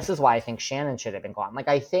think and this is why I think Shannon should have been gone. Like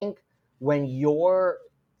I think when you're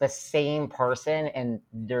the same person and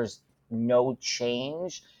there's no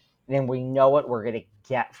change, then we know what we're gonna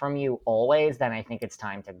get from you always, then I think it's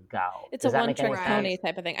time to go. It's Does a that make any one-trick pony sense?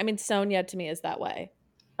 type of thing. I mean, Sonia to me is that way.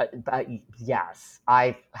 But yes,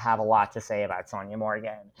 I have a lot to say about Sonia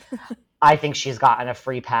Morgan. I think she's gotten a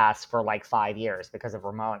free pass for like 5 years because of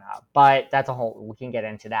Ramona, but that's a whole, we can get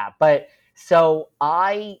into that. But so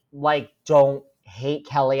I like don't hate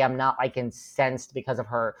Kelly. I'm not like incensed because of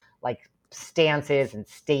her like stances and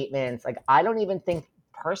statements. Like, I don't even think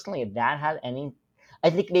personally that had any, I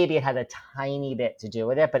think maybe it had a tiny bit to do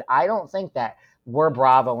with it, but I don't think that we're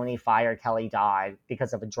Bravo when he fired Kelly Dodd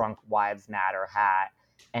because of a drunk wives matter hat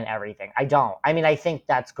and everything. I don't. I mean, I think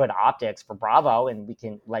that's good optics for Bravo, and we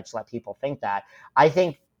can let people think that. I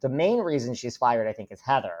think the main reason she's fired, I think, is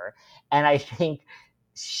Heather, and I think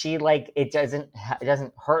she like it doesn't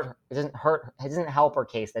help her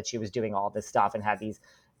case that she was doing all this stuff and had these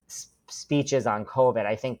speeches on COVID.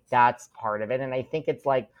 I think that's part of it, and I think it's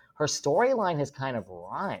like her storyline has kind of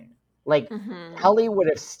run. Like Mm-hmm. Kelly would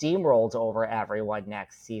have steamrolled over everyone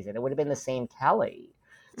next season. It would have been the same Kelly.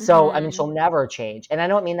 So, I mean, Mm-hmm. she'll never change. And I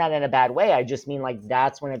don't mean that in a bad way. I just mean like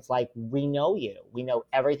that's when it's like, we know you. We know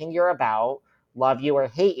everything you're about, love you or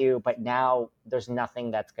hate you, but now there's nothing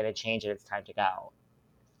that's going to change it. It's time to go.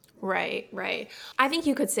 Right, right. I think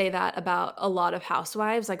you could say that about a lot of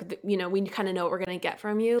housewives. Like, we kind of know what we're going to get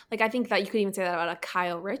from you. Like, I think that you could even say that about a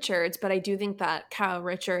Kyle Richards, but I do think that Kyle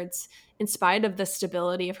Richards, in spite of the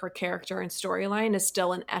stability of her character and storyline, is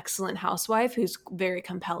still an excellent housewife who's very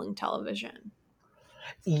compelling television.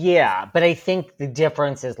 Yeah, but I think the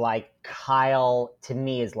difference is like Kyle to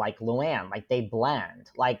me is like Luann. Like they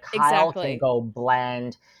blend. Like Kyle can Exactly. go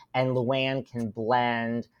blend and Luann can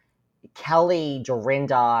blend. Kelly,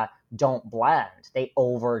 Dorinda don't blend. They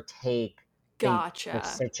overtake the Gotcha.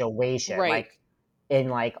 situation. Right. Like and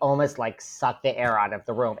like almost like suck the air out of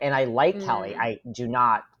the room. And I like Kelly. Mm. I do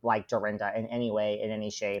not like Dorinda in any way, in any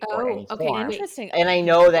shape, or Oh, any okay. form. Wait. Interesting. And I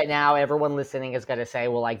know that now everyone listening is going to say,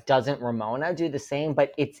 well, like, doesn't Ramona do the same?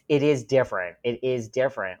 But it is different. It is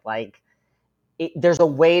different. Like, there's a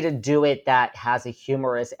way to do it that has a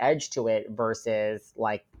humorous edge to it versus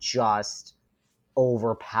like just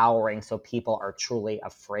overpowering so people are truly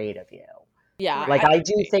afraid of you. Yeah. Like, Right. I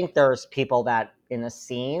do think there's people that in a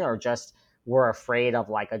scene or just were afraid of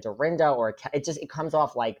like a Dorinda or it comes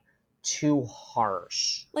off like too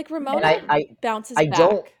harsh. Like And Ramona Mm-hmm. bounces I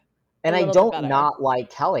don't back a and I little bit don't better. not like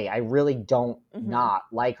Kelly. I really don't Hmm. not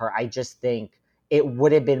like her. I just think it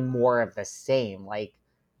would have been more of the same. Like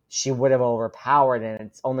she would have overpowered, and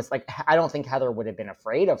it's almost like I don't think Heather would have been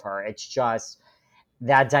afraid of her. It's just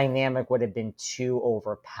that dynamic would have been too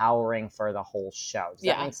overpowering for the whole show. Does that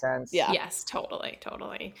Yeah. make sense? Yeah. Yes, totally,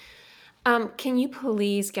 totally. Can you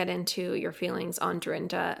please get into your feelings on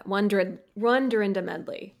one Dorinda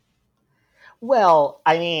Medley? Well,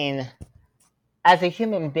 I mean, as a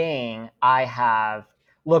human being, I have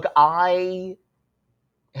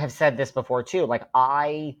said this before too. Like,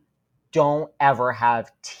 I don't ever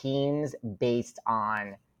have teams based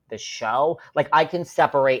on the show. Like, I can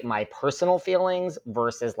separate my personal feelings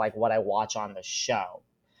versus like what I watch on the show.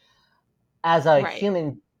 As a Right.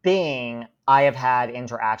 human being, I have had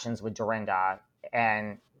interactions with Dorinda,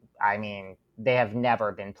 and I mean, they have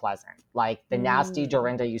never been pleasant. Like the nasty Mm.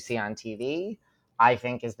 Dorinda you see on TV, I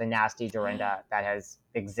think is the nasty Dorinda that has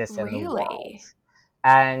existed in the world. Really?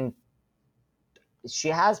 And she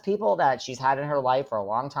has people that she's had in her life for a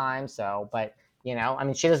long time. So, but I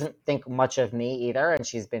mean, she doesn't think much of me either, and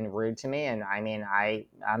she's been rude to me. And I mean,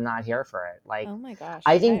 I'm not here for it. Like, Oh my gosh.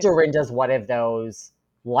 I think Okay. Dorinda's one of those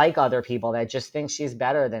like other people that just think she's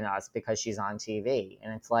better than us because she's on TV,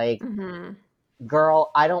 and it's like, Mm-hmm.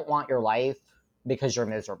 girl, I don't want your life because you're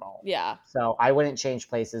miserable. Yeah. So I wouldn't change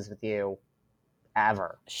places with you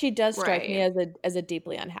ever. She does strike me Right. as a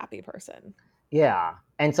deeply unhappy person. Yeah.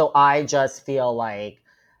 And so I just feel like,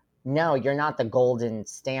 no, you're not the golden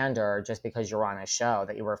standard just because you're on a show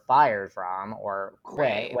that you were fired from or quit,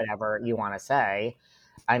 Right. whatever you want to say.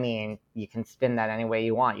 I mean, you can spin that any way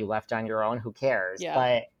you want. You left on your own, who cares? Yeah.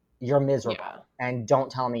 But you're Yeah. miserable. And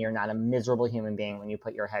don't tell me you're not a miserable human being when you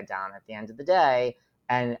put your head down at the end of the day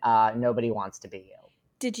and nobody wants to be you.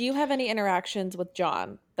 Did you have any interactions with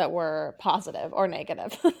John that were positive or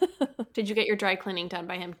negative? Did you get your dry cleaning done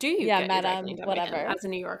by him? Do you Yeah, get your met dry him, cleaning done by whatever. him as a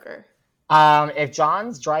New Yorker? If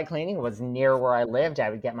John's dry cleaning was near where I lived,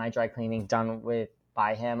 I would get my dry cleaning done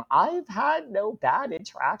by him. I've had no bad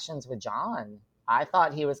interactions with John. I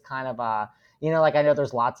thought he was kind of like I know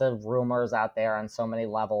there's lots of rumors out there on so many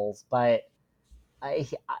levels, but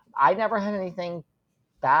I never had anything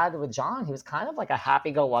bad with John. He was kind of like a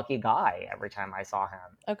happy-go-lucky guy every time I saw him.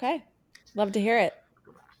 Okay. Love to hear it.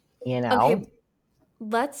 Okay,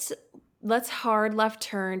 let's hard left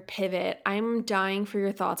turn pivot. I'm dying for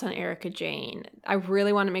your thoughts on Erika Jayne. I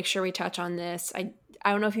really want to make sure we touch on this. I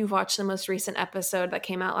don't know if you've watched the most recent episode that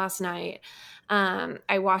came out last night.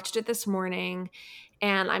 I watched it this morning,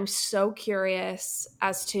 and I'm so curious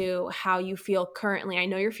as to how you feel currently. I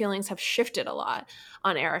know your feelings have shifted a lot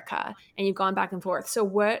on Erika, and you've gone back and forth. So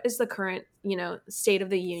what is the current, state of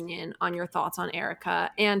the union on your thoughts on Erika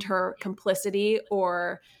and her complicity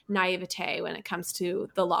or naivete when it comes to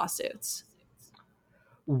the lawsuits?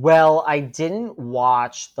 Well, I didn't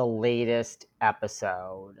watch the latest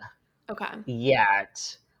episode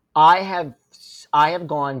yet. I have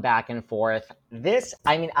gone back and forth.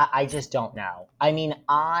 I just don't know. I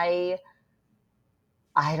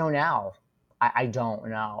don't know. I don't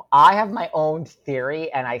know. I have my own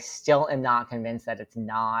theory, and I still am not convinced that it's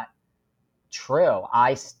not true.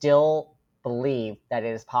 I still believe that it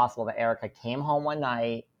is possible that Erika came home one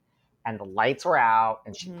night and the lights were out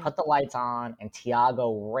and she put the lights on and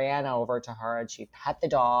Tiago ran over to her and she pet the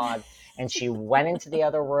dog and she went into the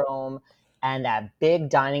other room and that big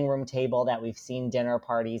dining room table that we've seen dinner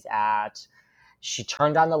parties at. She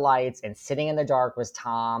turned on the lights and sitting in the dark was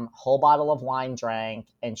Tom, whole bottle of wine drank.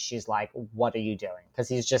 And she's like, what are you doing? Because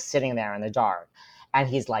he's just sitting there in the dark. And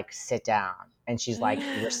he's like, sit down. And she's like,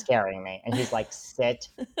 you're scaring me. And he's like, sit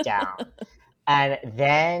down. And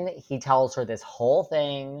then he tells her this whole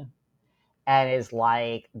thing and is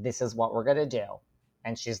like, this is what we're going to do.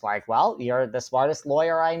 And she's like, well, you're the smartest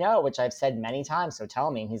lawyer I know, which I've said many times. So tell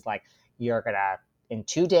me. And he's like, you're going to, in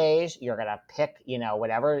 2 days, you're going to pick,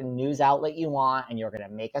 whatever news outlet you want. And you're going to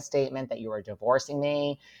make a statement that you are divorcing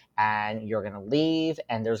me and you're going to leave.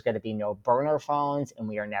 And there's going to be no burner phones and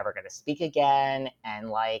we are never going to speak again. And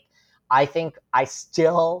like, I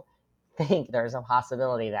still think there's a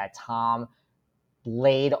possibility that Tom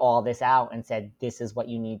laid all this out and said, this is what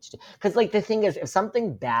you need to do. Because like the thing is, if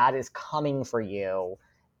something bad is coming for you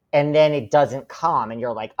and then it doesn't come and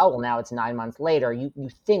you're like, oh, well, now it's 9 months later, you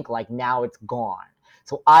think like now it's gone.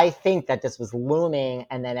 So I think that this was looming.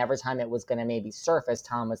 And then every time it was going to maybe surface,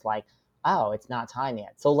 Tom was like, oh, it's not time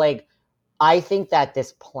yet. So like, I think that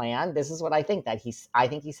this is what I think, I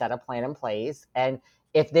think he set a plan in place. And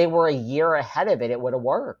if they were a year ahead of it, it would have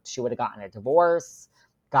worked. She would have gotten a divorce,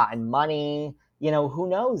 gotten money, who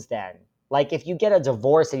knows then? Like if you get a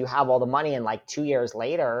divorce and you have all the money and like 2 years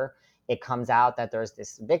later, it comes out that there's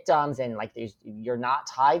this victims and like you're not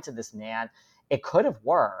tied to this man, it could have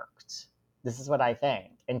worked. This is what I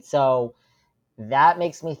think. And so that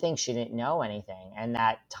makes me think she didn't know anything. And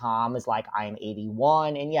that Tom is like, I'm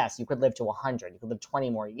 81. And yes, you could live to 100. You could live 20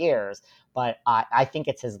 more years. But I think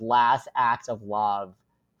it's his last act of love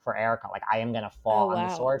for Erika. Like, I am going to fall on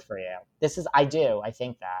the sword for you. I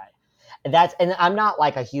think that. And I'm not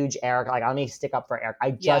like a huge Erika, like, let me stick up for Erika.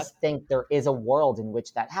 I just think there is a world in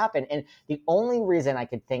which that happened. And the only reason I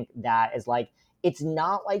could think that is like, it's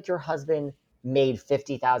not like your husband made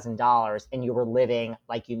 $50,000 and you were living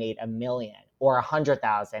like you made $1 million or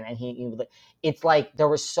 100,000. And it's like, there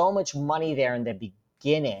was so much money there in the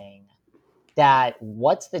beginning that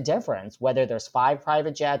what's the difference? Whether there's 5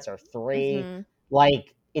 private jets or 3,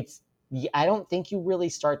 like I don't think you really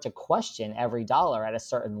start to question every dollar at a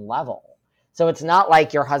certain level. So it's not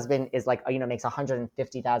like your husband is like, makes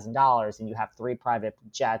 $150,000 and you have 3 private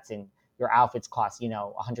jets and your outfits cost,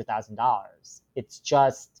 $100,000. It's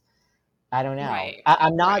just, I don't know. Right.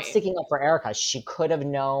 I'm not sticking up for Erika. She could have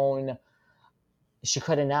known.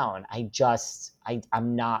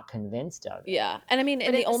 I'm not convinced of it. Yeah. And I mean,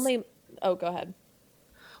 go ahead.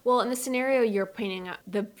 Well, in the scenario you're painting,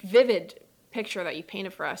 the vivid picture that you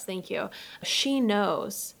painted for us, thank you. She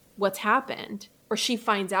knows what's happened, or she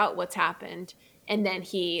finds out what's happened, and then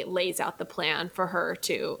he lays out the plan for her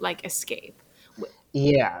to like escape.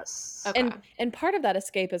 Yes. Okay. And part of that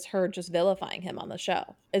escape is her just vilifying him on the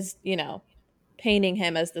show, is, you know, painting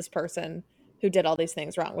him as this person who did all these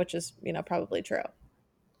things wrong, which is, you know, probably true.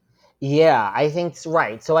 Yeah, I think it's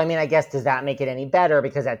right. So, I mean, I guess, does that make it any better?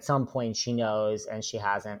 Because at some point she knows and she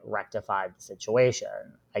hasn't rectified the situation,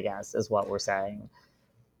 I guess, is what we're saying.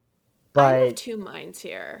 I'm of But two minds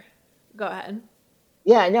here. Go ahead.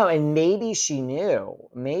 yeah, no, and maybe she knew.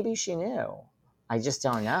 Maybe she knew. I just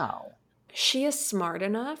don't know. She is smart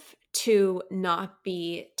enough to not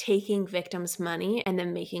be taking victims' money and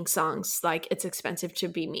then making songs like "It's Expensive to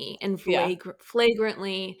Be Me" and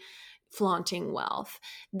flagrantly flaunting wealth.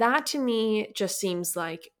 That to me just seems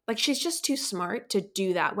like she's just too smart to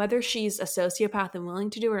do that. Whether she's a sociopath and willing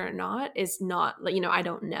to do it or not is not, you know, I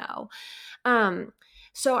don't know. Um,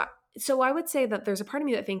 so so I would say that there's a part of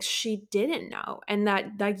me that thinks she didn't know, and that,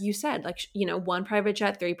 like you said, like, you know, one private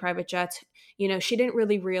jet, three private jets, you know, she didn't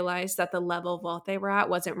really realize that the level of wealth they were at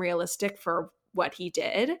wasn't realistic for what he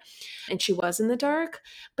did, and she was in the dark.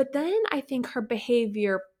 But then I think her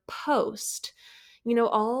behavior post, you know,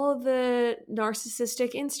 all the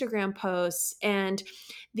narcissistic Instagram posts and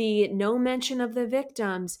the no mention of the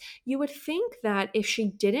victims, you would think that if she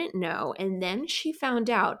didn't know and then she found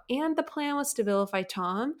out and the plan was to vilify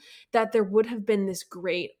Tom, that there would have been this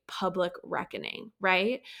great public reckoning,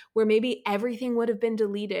 right? Where maybe everything would have been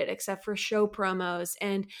deleted except for show promos,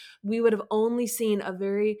 and we would have only seen a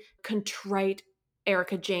very contrite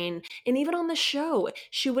Erica Jane. And even on the show,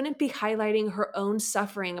 she wouldn't be highlighting her own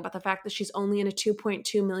suffering about the fact that she's only in a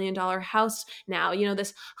 $2.2 million house now, you know,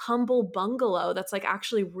 this humble bungalow that's like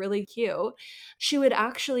actually really cute. She would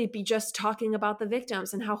actually be just talking about the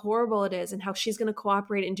victims and how horrible it is and how she's going to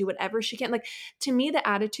cooperate and do whatever she can. Like, to me, the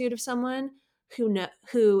attitude of someone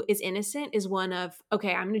who is innocent is one of,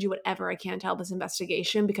 okay, I'm going to do whatever I can to help this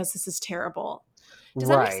investigation because this is terrible. Does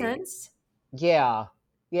that make Right. sense? Yeah.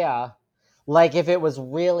 Yeah. Like, if it was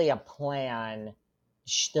really a plan,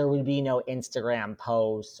 there would be no Instagram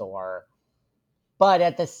posts or. But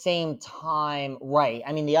at the same time, right.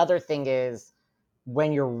 I mean, the other thing is,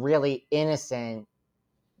 when you're really innocent,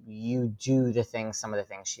 you do some of the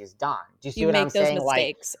things she's done. Do you see You what I'm make those saying?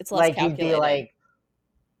 mistakes. It's less You'd be calculated. like,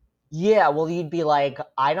 yeah, well, you'd be like,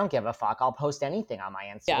 I don't give a fuck. I'll post anything on my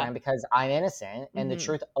Yeah. Instagram because I'm innocent and the Mhm.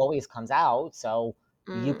 truth always comes out. So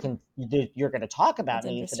Mm. you're going to talk about That's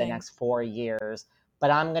me for the interesting. next 4 years, but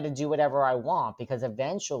I'm going to do whatever I want because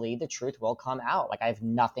eventually the truth will come out. Like, I have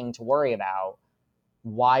nothing to worry about.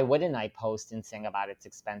 Why wouldn't I post and sing about it's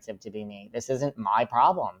expensive to be me? This isn't my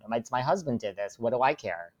problem. It's my husband did this. What do I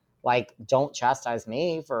care? Like, don't chastise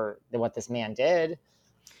me for what this man did.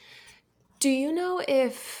 Do you know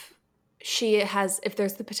if if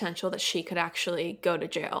there's the potential that she could actually go to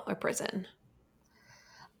jail or prison?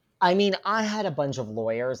 I mean, I had a bunch of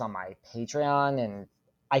lawyers on my Patreon and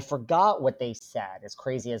I forgot what they said, as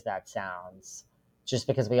crazy as that sounds, just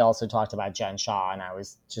because we also talked about Jen Shaw and I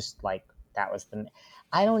was just like, that was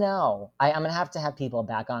I don't know. I'm going to have people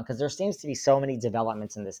back on because there seems to be so many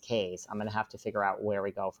developments in this case. I'm going to have to figure out where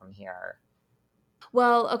we go from here.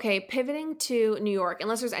 Well, okay, pivoting to New York,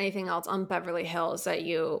 unless there's anything else on Beverly Hills that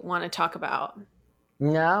you want to talk about.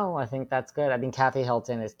 No, I think that's good. I mean, Kathy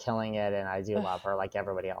Hilton is killing it, and I do Ugh. love her like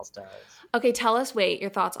everybody else does. Okay, tell us, your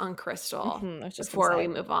thoughts on Crystal I was just gonna before we say.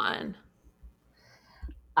 move on.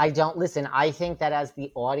 I don't listen. I think that as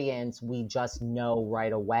the audience, we just know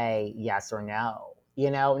right away, yes or no. You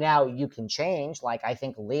know, now you can change. Like, I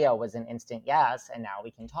think Leo was an instant yes, and now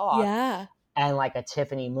we can talk. Yeah. And like a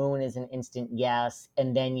Tiffany Moon is an instant yes.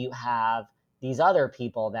 And then you have these other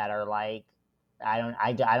people that are like,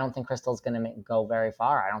 I don't think Crystal's going to go very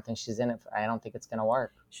far. I don't think she's in it. I don't think it's going to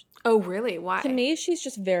work. Oh, really? Why? To me, she's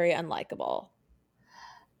just very unlikable.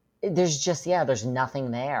 There's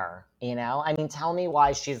nothing there, you know? I mean, tell me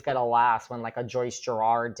why she's going to last when like a Joyce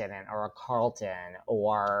Gerard didn't, or a Carlton,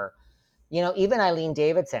 or, you know, even Eileen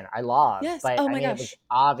Davidson, I love. Yes. But Oh I my mean, it was gosh.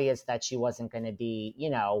 obvious that she wasn't going to be, you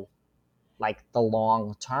know, like the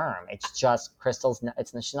long term. It's just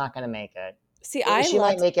she's not going to make it. See, She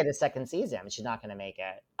might make it a second season, but she's not going to make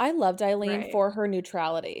it. I loved Eileen Right. for her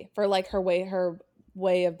neutrality, for like her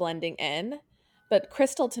way of blending in. But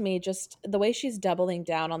Crystal, to me, just the way she's doubling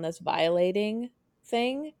down on this violating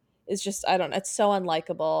thing is just, I don't know, it's so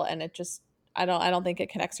unlikable, and it just, I don't think it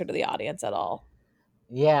connects her to the audience at all.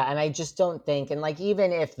 Yeah, and I just don't think, and like,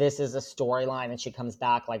 even if this is a storyline and she comes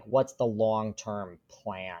back, like, what's the long term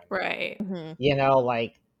plan? Right. Mm-hmm. You know,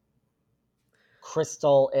 like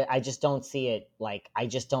Crystal, I just don't see it. Like, I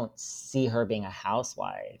just don't see her being a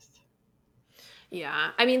housewife.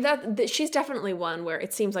 Yeah. I mean, that she's definitely one where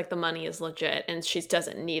it seems like the money is legit and she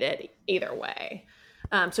doesn't need it either way.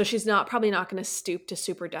 So she's probably not going to stoop to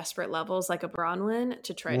super desperate levels like a Bronwyn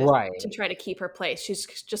to try Right. to keep her place. She's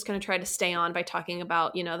just going to try to stay on by talking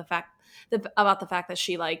about, about the fact that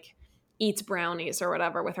she like eats brownies or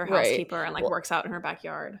whatever with her housekeeper and like works out in her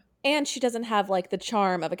backyard. And she doesn't have like the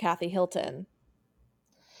charm of a Kathy Hilton.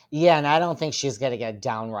 Yeah, and I don't think she's going to get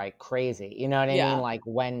downright crazy. You know what I Yeah. mean? Like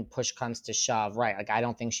when push comes to shove, right? Like I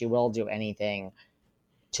don't think she will do anything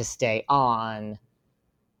to stay on.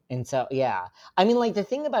 And so, yeah. I mean, like the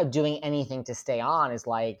thing about doing anything to stay on is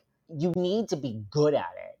like you need to be good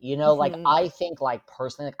at it. You know, like I think like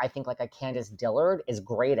personally, like I think like a Candace Dillard is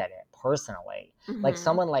great at it personally. Like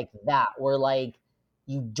someone like that where like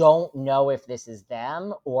you don't know if this is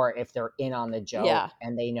them or if they're in on the joke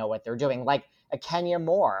and they know what they're doing. Like a Kenya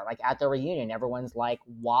Moore, like at the reunion, everyone's like,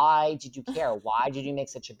 why did you care? Why did you make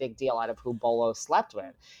such a big deal out of who Bolo slept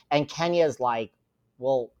with? And Kenya's like,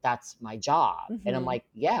 well, that's my job. And I'm like,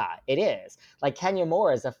 yeah, it is. Like Kenya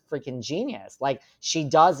Moore is a freaking genius. Like she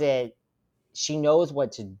does it. She knows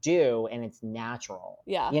what to do and it's natural.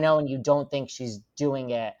 Yeah. You know, and you don't think she's doing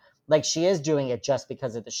it. Like she is doing it just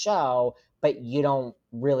because of the show, but you don't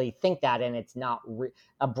really think that. And it's not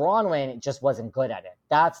a Bronwyn just wasn't good at it.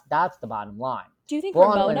 That's the bottom line. Do you think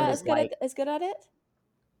Bronwyn Ramona is good at it?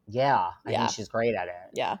 Yeah. I think she's great at it.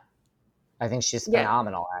 Yeah. I think she's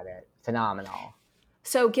phenomenal at it. Phenomenal.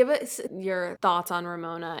 So give us your thoughts on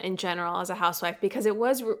Ramona in general as a housewife, because it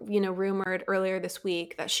was, rumored earlier this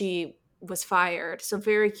week that she was fired. So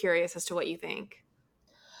very curious as to what you think.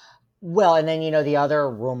 Well, and then, the other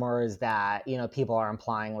rumor is that, people are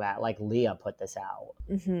implying that like Leah put this out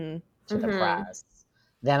to the press.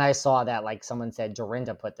 Then I saw that like someone said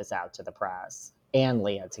Dorinda put this out to the press and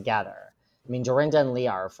Leah together. I mean, Dorinda and Leah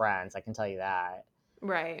are friends. I can tell you that.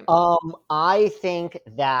 Right. I think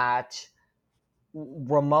that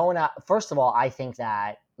Ramona, first of all, I think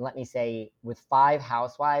that, let me say, with 5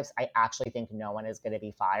 housewives, I actually think no one is going to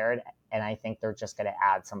be fired. And I think they're just going to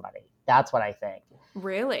add somebody. That's what I think.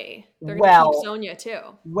 Really? They're going to keep Sonia too.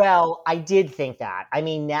 Well, I did think that. I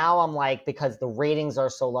mean, now I'm like, because the ratings are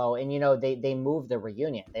so low and, they moved the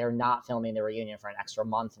reunion. They're not filming the reunion for an extra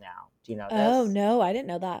month now. Do you know this? Oh, no, I didn't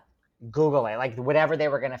know that. Google it. Like whatever they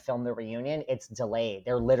were going to film the reunion, it's delayed.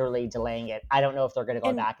 They're literally delaying it. I don't know if they're going to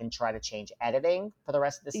go back and try to change editing for the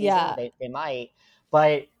rest of the season. Yeah. They might.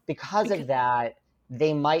 But because of that,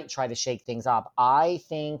 they might try to shake things up. I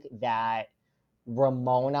think that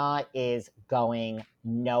Ramona is going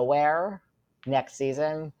nowhere next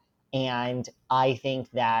season. And I think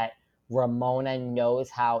that Ramona knows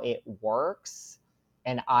how it works.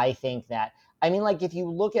 And I think that, I mean, like, if you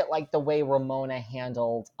look at, like, the way Ramona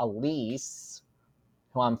handled Elise,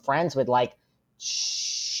 who I'm friends with, like,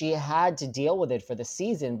 she had to deal with it for the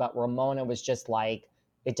season, but Ramona was just like,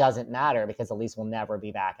 it doesn't matter because Elise will never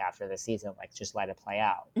be back after the season. Like, just let it play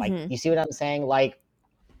out. Like, you see what I'm saying? Like,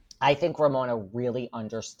 I think Ramona really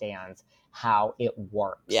understands how it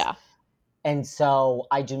works. Yeah. And so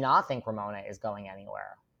I do not think Ramona is going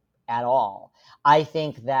anywhere at all. I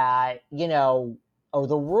think that,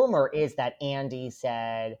 the rumor is that Andy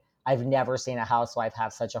said, I've never seen a housewife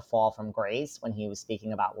have such a fall from grace when he was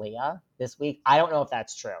speaking about Leah this week. I don't know if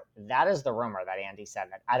that's true. That is the rumor that Andy said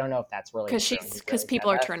that. I don't know if that's really true. Because people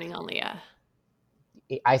are turning on Leah.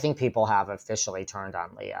 I think people have officially turned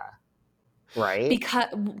on Leah. Right?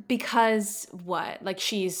 Because what? Like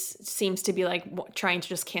seems to be like trying to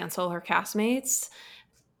just cancel her castmates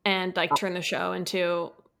and like turn the show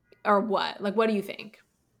into, or what? Like, what do you think?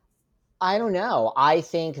 I don't know. I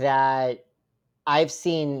think that I've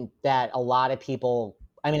seen that a lot of people,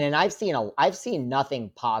 I mean, and I've seen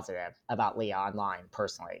nothing positive about Leah online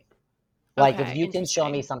personally. Like if you can show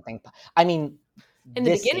me something, I mean, in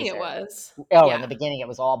the beginning it was. In the beginning it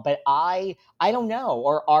was all, but I don't know.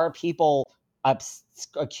 Or are people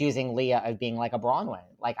accusing Leah of being like a Bronwyn?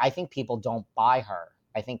 Like, I think people don't buy her.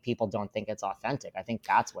 I think people don't think it's authentic. I think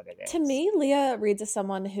that's what it is. To me, Leah reads as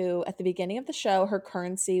someone who, at the beginning of the show, her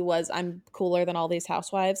currency was, I'm cooler than all these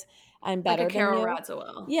housewives. I'm better like than Carol you.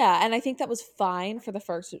 Radziwill. Yeah, and I think that was fine for the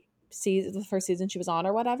first season she was on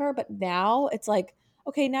or whatever. But now it's like,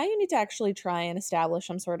 okay, now you need to actually try and establish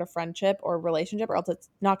some sort of friendship or relationship, or else it's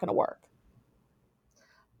not going to work.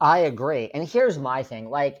 I agree. And here's my thing.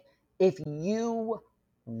 Like, if you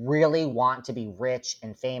really want to be rich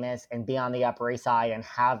and famous and be on the Upper East Side and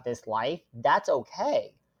have this life, that's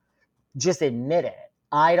okay. Just admit it.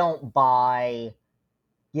 I don't buy,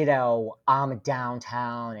 I'm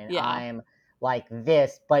downtown and I'm like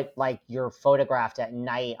this, but like you're photographed at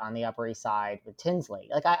night on the Upper East Side with Tinsley.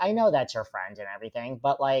 Like, I know that's your friend and everything,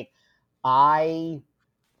 but like, I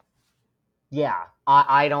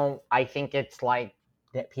think it's like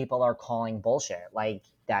that people are calling bullshit, like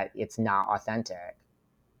that it's not authentic.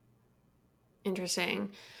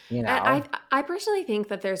 Interesting. You I know? I personally think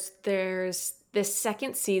that there's this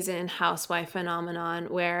second season housewife phenomenon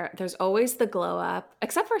where there's always the glow up,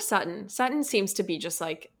 except for Sutton. Sutton seems to be just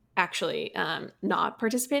like actually not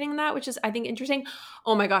participating in that, which is I think interesting.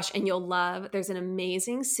 Oh my gosh, and you'll love there's an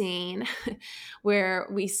amazing scene where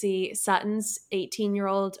we see Sutton's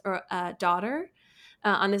 18-year-old daughter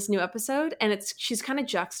on this new episode, and she's kind of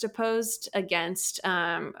juxtaposed against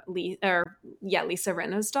Lisa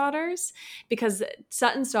Rinna's daughters, because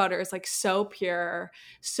Sutton's daughter is like so pure,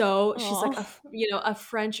 so she's like a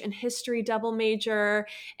French and history double major,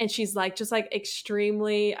 and she's like just like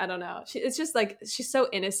extremely, I don't know, it's just like she's so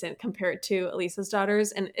innocent compared to Lisa's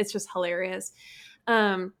daughters, and it's just hilarious.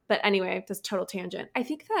 But anyway, this total tangent. I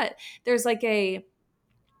think that there's like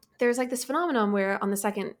this phenomenon where on the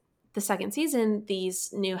second season,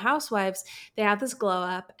 these new housewives, they have this glow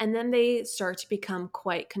up and then they start to become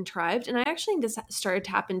quite contrived. And I actually think this started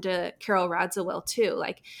to happen to Carol Radziwill too.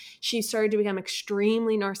 Like she started to become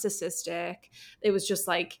extremely narcissistic. It was just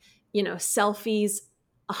like, selfies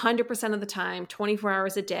 100% of the time, 24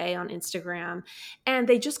 hours a day on Instagram. And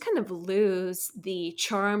they just kind of lose the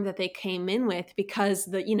charm that they came in with because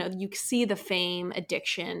you see the fame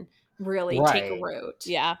addiction really take root.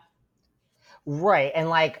 Yeah. Right. And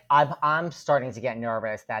like I'm starting to get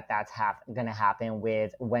nervous that that's going to happen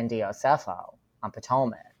with Wendy Osefo on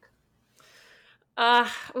Potomac.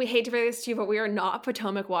 We hate to break this to you, but we are not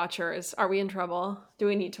Potomac watchers. Are we in trouble? Do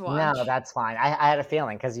we need to watch? No, that's fine. I had a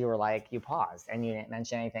feeling because you were like, you paused and you didn't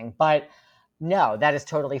mention anything. But no, that is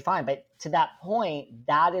totally fine. But to that point,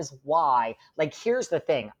 that is why, like, here's the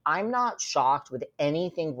thing. I'm not shocked with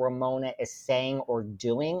anything Ramona is saying or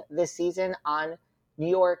doing this season on New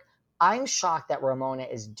York. I'm shocked that Ramona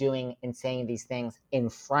is doing and saying these things in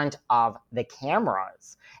front of the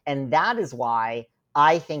cameras. And that is why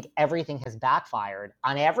I think everything has backfired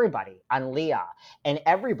on everybody, on Leah and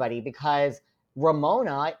everybody, because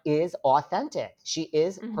Ramona is authentic. She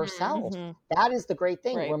is herself. Mm-hmm. That is the great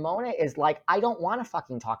thing. Right. Ramona is like, I don't want to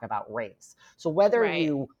fucking talk about race. So whether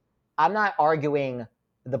I'm not arguing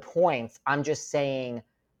the points. I'm just saying,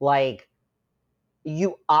 like,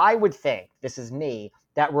 I would think, this is me,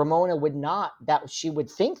 that Ramona that she would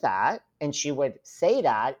think that, and she would say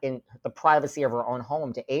that in the privacy of her own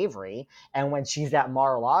home to Avery. And when she's at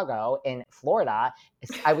Mar-a-Lago in Florida,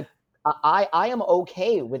 I am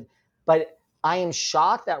okay with, but I am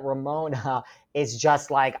shocked that Ramona is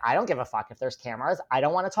just like, I don't give a fuck if there's cameras. I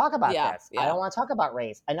don't want to talk about this. Yeah. I don't want to talk about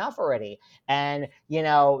race. Enough already. And,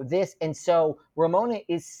 this. And so Ramona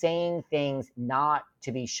is saying things not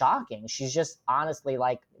to be shocking. She's just honestly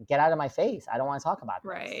like, get out of my face. I don't want to talk about this.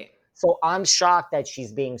 Right. So I'm shocked that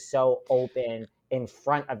she's being so open in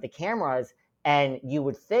front of the cameras. And you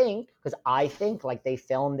would think, because I think like they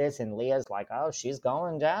filmed this and Leah's like, oh, she's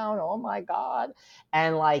going down. Oh my God.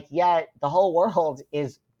 And like, yet the whole world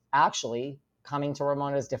is actually coming to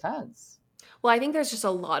Ramona's defense. Well, I think there's just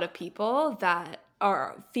a lot of people that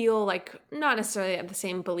feel like not necessarily have the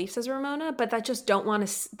same beliefs as Ramona, but that just don't want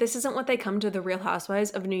to. This isn't what they come to the Real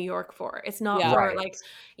Housewives of New York for. It's not for like,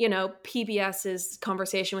 PBS's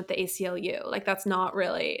conversation with the ACLU. Like that's not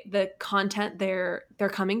really the content they're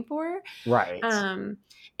coming for. Right. And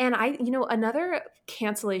another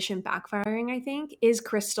cancellation backfiring, I think, is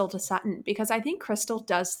Crystal to Sutton, because I think Crystal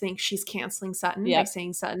does think she's canceling Sutton by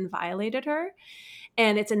saying Sutton violated her.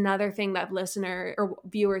 And it's another thing that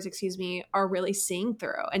viewers, are really seeing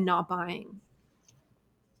through and not buying.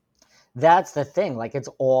 That's the thing. Like, it's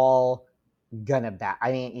all gonna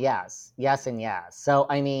I mean, yes, and yes. So,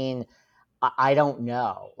 I mean, I don't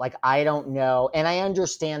know. Like, I don't know. And I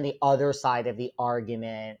understand the other side of the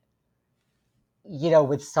argument,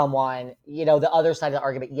 with someone, the other side of the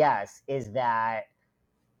argument, yes, is that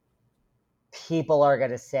people are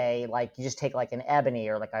going to say, like, you just take like an Ebony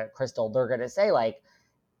or like a Crystal, they're going to say like,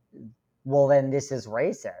 well, then this is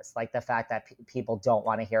racist. Like the fact that people don't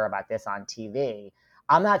want to hear about this on TV.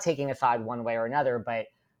 I'm not taking a side one way or another, but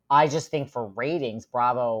I just think for ratings,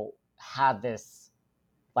 Bravo had this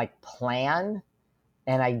like plan,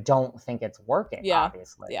 and I don't think it's working,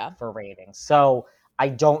 obviously, for ratings. So I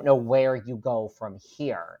don't know where you go from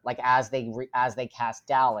here, like as they cast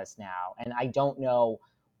Dallas now, and I don't know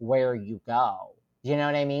where you go. You know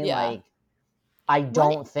what I mean? Yeah. Like, I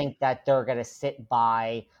don't think that they're going to sit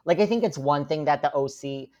by, like, I think it's one thing that the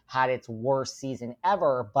OC had its worst season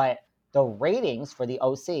ever, but the ratings for the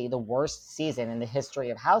OC, the worst season in the history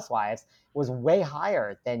of Housewives, was way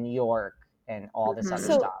higher than New York and all this other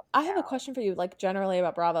stuff. I have a question for you, like generally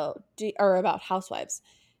about Bravo or about Housewives.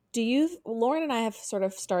 Lauren and I have sort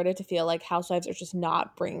of started to feel like Housewives are just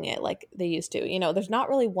not bringing it like they used to. You know, there's not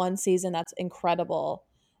really one season that's incredible,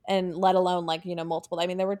 and let alone like, you know, multiple. I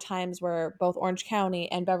mean, there were times where both Orange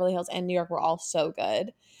County and Beverly Hills and New York were all so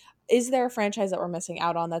good. Is there a franchise that we're missing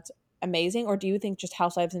out on that's amazing, or do you think just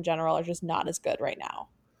Housewives in general are just not as good right now?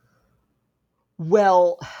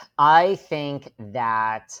 Well, I think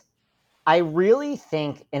that I really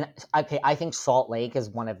think, and okay, I think Salt Lake is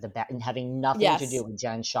one of the best, and having nothing to do with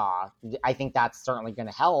Jen Shah. I think that's certainly going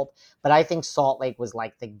to help. But I think Salt Lake was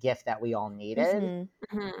like the gift that we all needed. And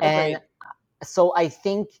Agreed. so I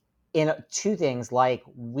think in two things, like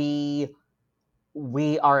we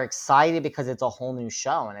are excited because it's a whole new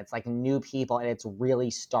show and it's like new people and it's really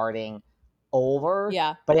starting over.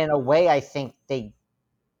 Yeah. But in a way, I think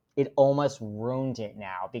it almost ruined it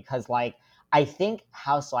now because like I think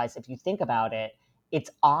Housewives, if you think about it, it's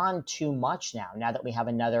on too much now that we have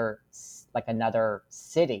another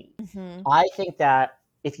city. I think that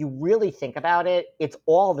if you really think about it, it's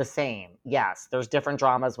all the same. Yes, there's different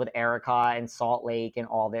dramas with Erica and Salt Lake and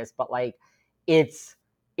all this, but like it's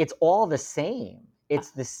all the same.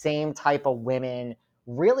 It's the same type of women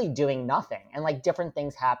really doing nothing, and like different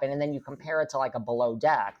things happen, and then you compare it to like a Below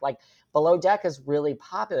Deck. Like Below Deck is really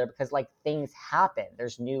popular because like things happen.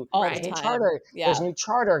 There's new there's new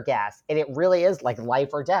charter guests, and it really is like life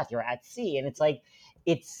or death. You're at sea, and it's like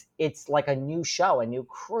it's like a new show, a new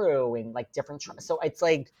crew, and like different. So it's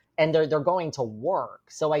like, and they're going to work.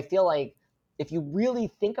 So I feel like if you really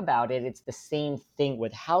think about it, it's the same thing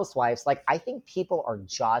with Housewives. Like I think people are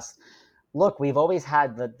just look. We've always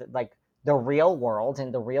had the real world,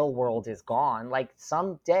 and the real world is gone. Like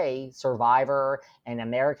someday Survivor and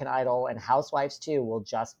American Idol and Housewives too will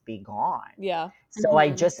just be gone. Yeah. So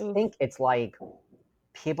I just think it's like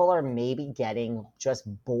people are maybe getting just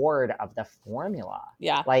bored of the formula.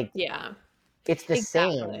 Yeah. Like Yeah. it's the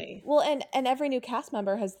same. Well, and every new cast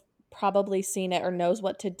member has probably seen it or knows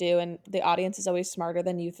what to do, and the audience is always smarter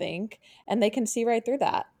than you think, and they can see right through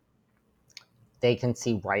that. They can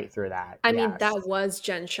see right through that. I mean, that was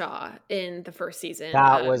Jen Shah in the first season.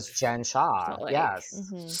 That was Jen Shah.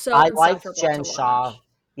 Yes. So I liked Jen Shah.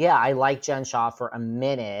 Yeah, I liked Jen Shah for a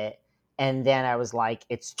minute. And then I was like,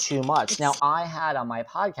 it's too much. Now, I had on my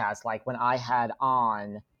podcast, like when I had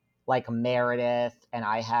on like Meredith and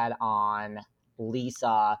I had on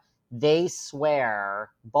Lisa, they swear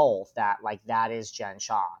both that like that is Jen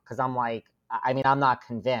Shah. Because I'm like, I mean, I'm not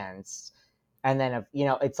convinced. And then, you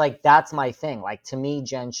know, it's like, that's my thing. Like, to me,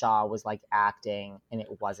 Jen Shah was like acting and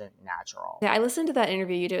it wasn't natural. Yeah, I listened to that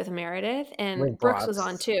interview you did with Meredith, and With Brooks was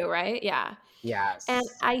on too, right? Yeah. Yes. And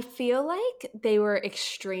I feel like they were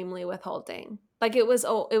extremely withholding. Like it was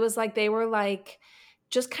like they were like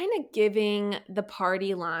just kind of giving the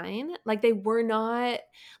party line. Like they were not,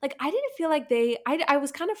 like I didn't feel like I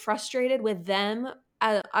was kind of frustrated with them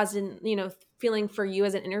as in, you know, feeling for you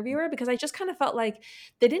as an interviewer, because I just kind of felt like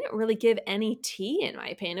they didn't really give any tea, in my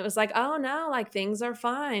opinion. It was like, oh no, like things are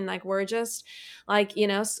fine. Like we're just like, you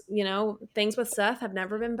know, things with Seth have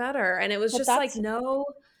never been better. And it was just like no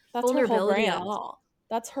vulnerability at all.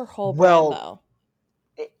 That's her whole brand though.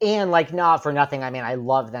 And like not for nothing, I mean, I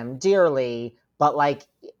love them dearly, but like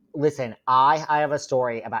listen, I have a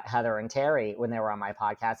story about Heather and Terry when they were on my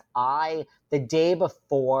podcast. The day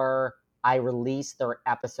before I released their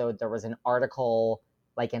episode, there was an article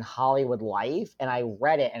like in Hollywood Life, and I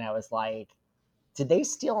read it and I was like, did they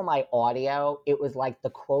steal my audio? It was like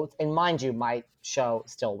the quotes, and mind you, my show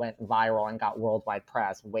still went viral and got worldwide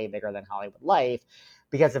press, way bigger than Hollywood Life,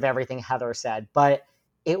 because of everything Heather said. But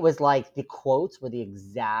it was like the quotes were the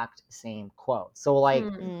exact same quotes. So like,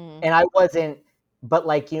 and I wasn't, but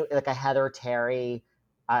like, you know, like a Heather, Terry,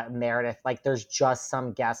 Meredith, like there's just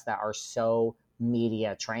some guests that are so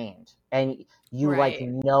media trained, and you like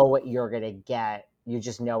know what you're going to get. You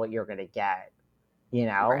just know what you're going to get, you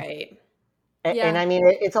know? Right. And I mean,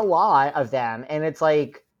 it's a lot of them. And it's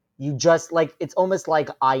like, you just like, it's almost like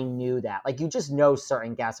I knew that. Like, you just know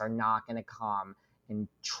certain guests are not going to come and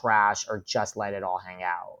trash or just let it all hang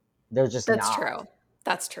out. They're just That's not. true.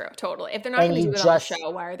 That's true. Totally. If they're not going to do it on the show,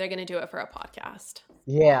 why are they going to do it for a podcast?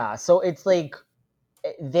 Yeah. So it's like,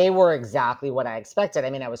 they were exactly what I expected. I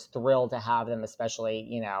mean, I was thrilled to have them, especially,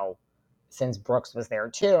 you know, since Brooks was there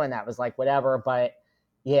too. And that was like, whatever. But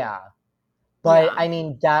yeah. But I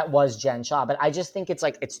mean, that was Jen Shah. But I just think it's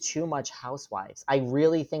like, it's too much Housewives. I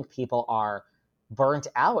really think people are burnt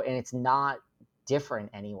out and it's not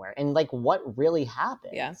different anywhere. And like, what really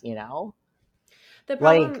happens, you know? The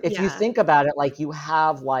problem, like, if you think about it, like you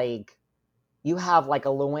have like a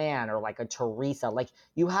Luann or like a Teresa, like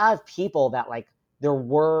you have people that like, there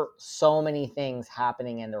were so many things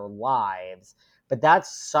happening in their lives,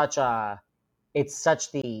 but it's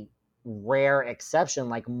such the rare exception.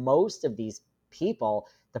 Like most of these people,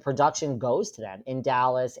 the production goes to them in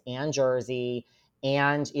Dallas and Jersey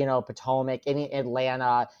and, Potomac and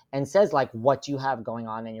Atlanta, and says like, what do you have going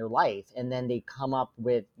on in your life? And then they come up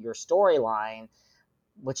with your storyline,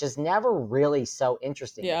 which is never really so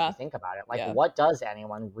interesting if you think about it. Like, what does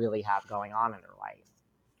anyone really have going on in their life?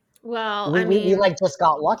 Well, we like just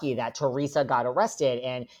got lucky that Teresa got arrested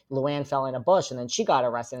and Luann fell in a bush and then she got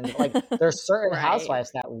arrested. And like, there's certain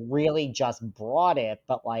housewives that really just brought it,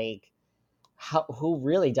 but like, who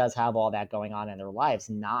really does have all that going on in their lives?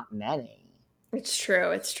 Not many. It's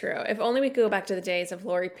true. It's true. If only we could go back to the days of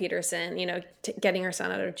Lori Peterson, getting her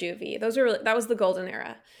son out of juvie. That was the golden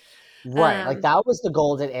era. Right. Like that was the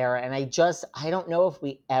golden era. And I don't know if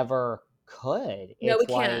we ever could. No, we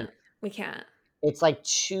can't. We can't. It's like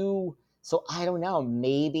so I don't know.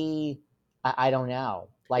 Maybe, I don't know.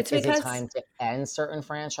 Like, is it time to end certain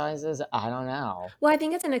franchises? I don't know. Well, I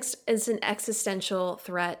think it's an existential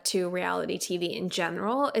threat to reality TV in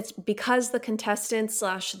general. It's because the contestants /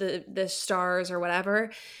 the stars or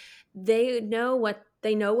whatever, they know what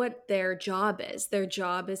their job is. Their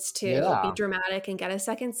job is to be dramatic and get a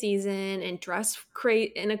second season and dress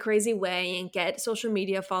in a crazy way and get social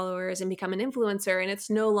media followers and become an influencer. And it's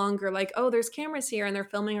no longer like, oh, there's cameras here and they're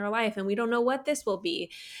filming our life and we don't know what this will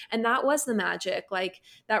be. And that was the magic. Like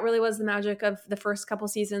that really was the magic of the first couple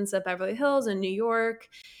seasons of Beverly Hills and New York.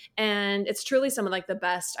 And it's truly some of like the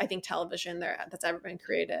best, I think, television that's ever been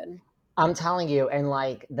created. I'm telling you, and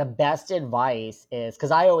like the best advice is,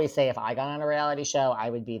 because I always say if I got on a reality show, I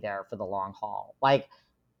would be there for the long haul. Like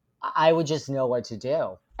I would just know what to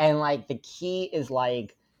do. And like the key is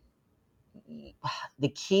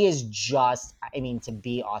just, to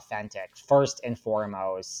be authentic first and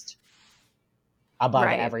foremost above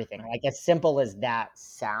everything. Like as simple as that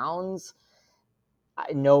sounds,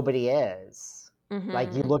 nobody is. Mm-hmm.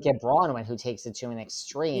 Like you look at Bronwyn, who takes it to an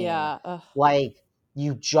extreme. Yeah. Like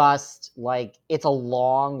you just like, it's a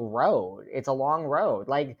long road.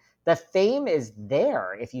 Like the fame is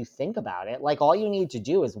there if you think about it. Like all you need to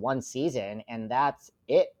do is one season and that's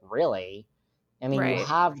it, really. You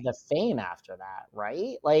have the fame after that,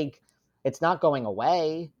 right? Like it's not going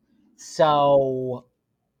away. So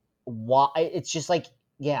why it's just like,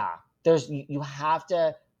 you have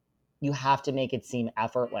to make it seem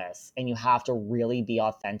effortless and you have to really be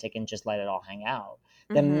authentic and just let it all hang out.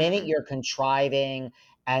 The minute you're contriving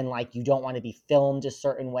and like you don't want to be filmed a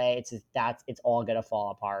certain way, it's all gonna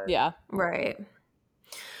fall apart. Yeah. Right.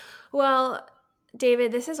 Well,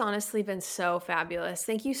 David, this has honestly been so fabulous.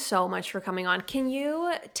 Thank you so much for coming on. Can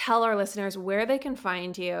you tell our listeners where they can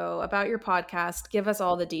find you, about your podcast? Give us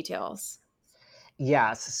all the details.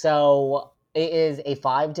 Yes. So it is a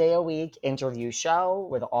 5-day-a-week interview show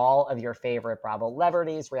with all of your favorite Bravo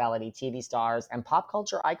celebrities, reality TV stars, and pop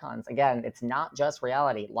culture icons. Again, it's not just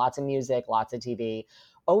reality. Lots of music, lots of TV.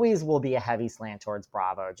 Always will be a heavy slant towards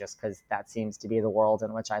Bravo just because that seems to be the world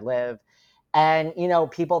in which I live. And,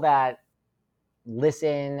 people that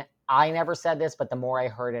listen, I never said this, but the more I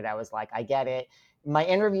heard it, I was like, I get it. My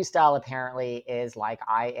interview style apparently is like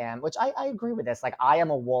I am, which I agree with this. Like I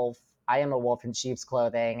am a wolf in sheep's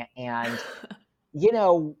clothing. And,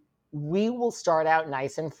 we will start out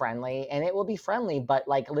nice and friendly and it will be friendly. But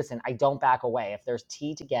like, listen, I don't back away. If there's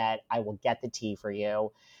tea to get, I will get the tea for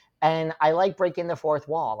you. And I like breaking the fourth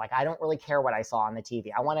wall. Like, I don't really care what I saw on the TV.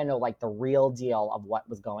 I want to know like the real deal of what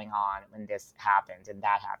was going on when this happened and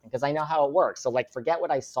that happened. Because I know how it works. So like, forget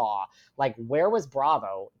what I saw. Like, where was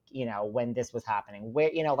Bravo, when this was happening?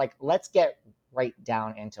 Where, like, let's get right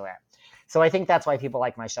down into it. So I think that's why people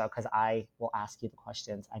like my show, because I will ask you the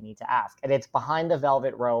questions I need to ask. And it's Behind the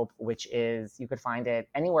Velvet Rope, which is, you could find it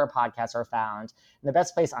anywhere podcasts are found. And the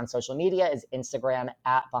best place on social media is Instagram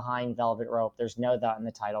 @Behind Velvet Rope. There's no "the" in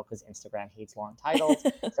the title because Instagram hates long titles.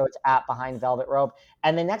 So it's @Behind Velvet Rope.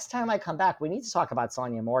 And the next time I come back, we need to talk about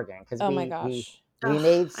Sonja Morgan because we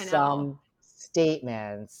made some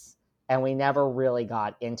statements and we never really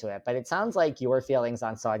got into it. But it sounds like your feelings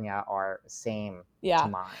on Sonja are same to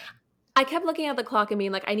mine. I kept looking at the clock and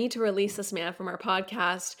being like, I need to release this man from our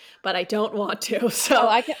podcast, but I don't want to.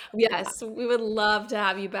 So yes, we would love to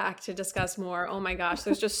have you back to discuss more. Oh my gosh,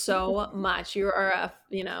 there's just so much. You are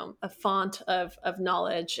a font of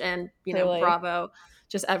knowledge and, Bravo,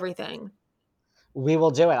 just everything. We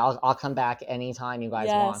will do it. I'll come back anytime you guys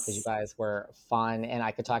want because you guys were fun and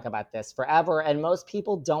I could talk about this forever. And most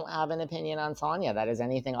people don't have an opinion on Sonja that is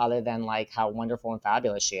anything other than like how wonderful and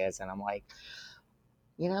fabulous she is. And I'm like,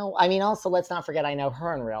 also let's not forget I know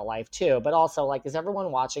her in real life too, but also like, is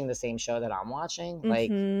everyone watching the same show that I'm watching?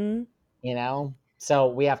 Like, So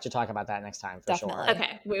we have to talk about that next time for Definitely. sure.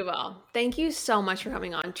 Okay, we will. Thank you so much for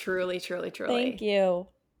coming on. Truly, truly, truly. Thank you.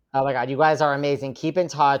 Oh my God, you guys are amazing. Keep in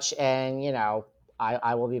touch, and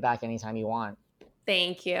I will be back anytime you want.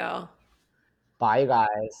 Thank you. Bye, you guys.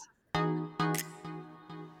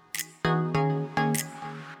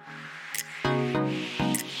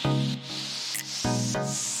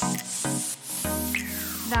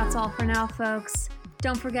 That's all for now, folks.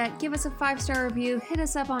 Don't forget, give us a 5-star review, hit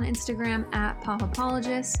us up on Instagram at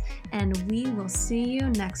Popapologists, and we will see you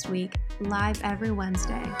next week, live every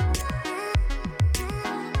Wednesday.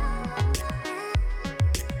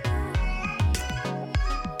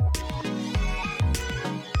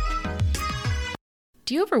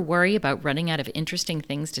 Do you ever worry about running out of interesting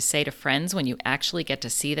things to say to friends when you actually get to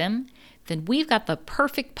see them? Then we've got the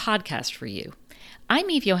perfect podcast for you. I'm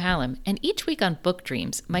Eve Yohalem, and each week on Book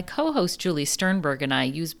Dreams, my co-host Julie Sternberg and I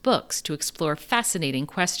use books to explore fascinating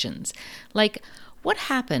questions, like what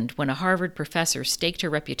happened when a Harvard professor staked her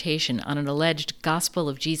reputation on an alleged Gospel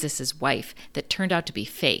of Jesus' wife that turned out to be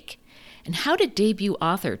fake? And how did debut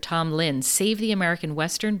author Tom Lynn save the American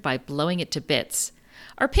Western by blowing it to bits?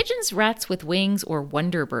 Are pigeons rats with wings or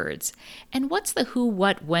wonder birds? And what's the who,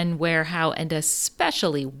 what, when, where, how, and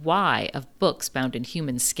especially why of books bound in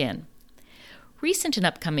human skin? Recent and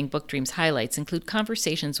upcoming Book Dreams highlights include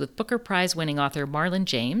conversations with Booker Prize-winning author Marlon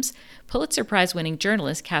James, Pulitzer Prize-winning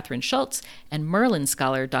journalist Kathryn Schultz, and Merlin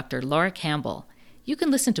scholar Dr. Laura Campbell. You can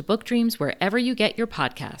listen to Book Dreams wherever you get your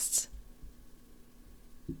podcasts.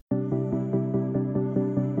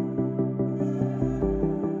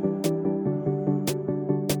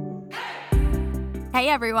 Hey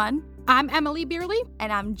everyone, I'm Emily Beerley,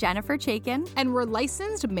 and I'm Jennifer Chaikin, and we're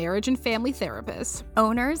licensed marriage and family therapists,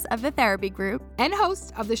 owners of the Therapy Group, and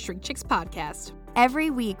hosts of the Shrink Chicks podcast. Every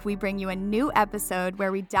week, we bring you a new episode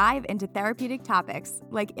where we dive into therapeutic topics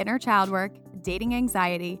like inner child work, dating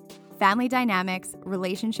anxiety, family dynamics,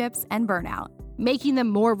 relationships, and burnout, making them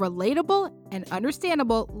more relatable and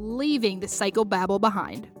understandable, leaving the psychobabble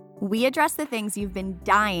behind. We address the things you've been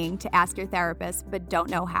dying to ask your therapist but don't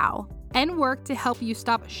know how, and work to help you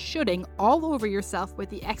stop shooting all over yourself with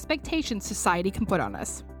the expectations society can put on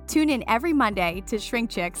us. Tune in every Monday to Shrink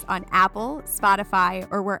Chicks on Apple, Spotify,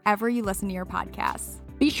 or wherever you listen to your podcasts.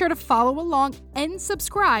 Be sure to follow along and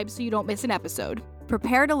subscribe so you don't miss an episode.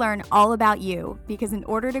 Prepare to learn all about you, because in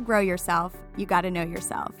order to grow yourself, you got to know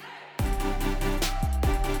yourself.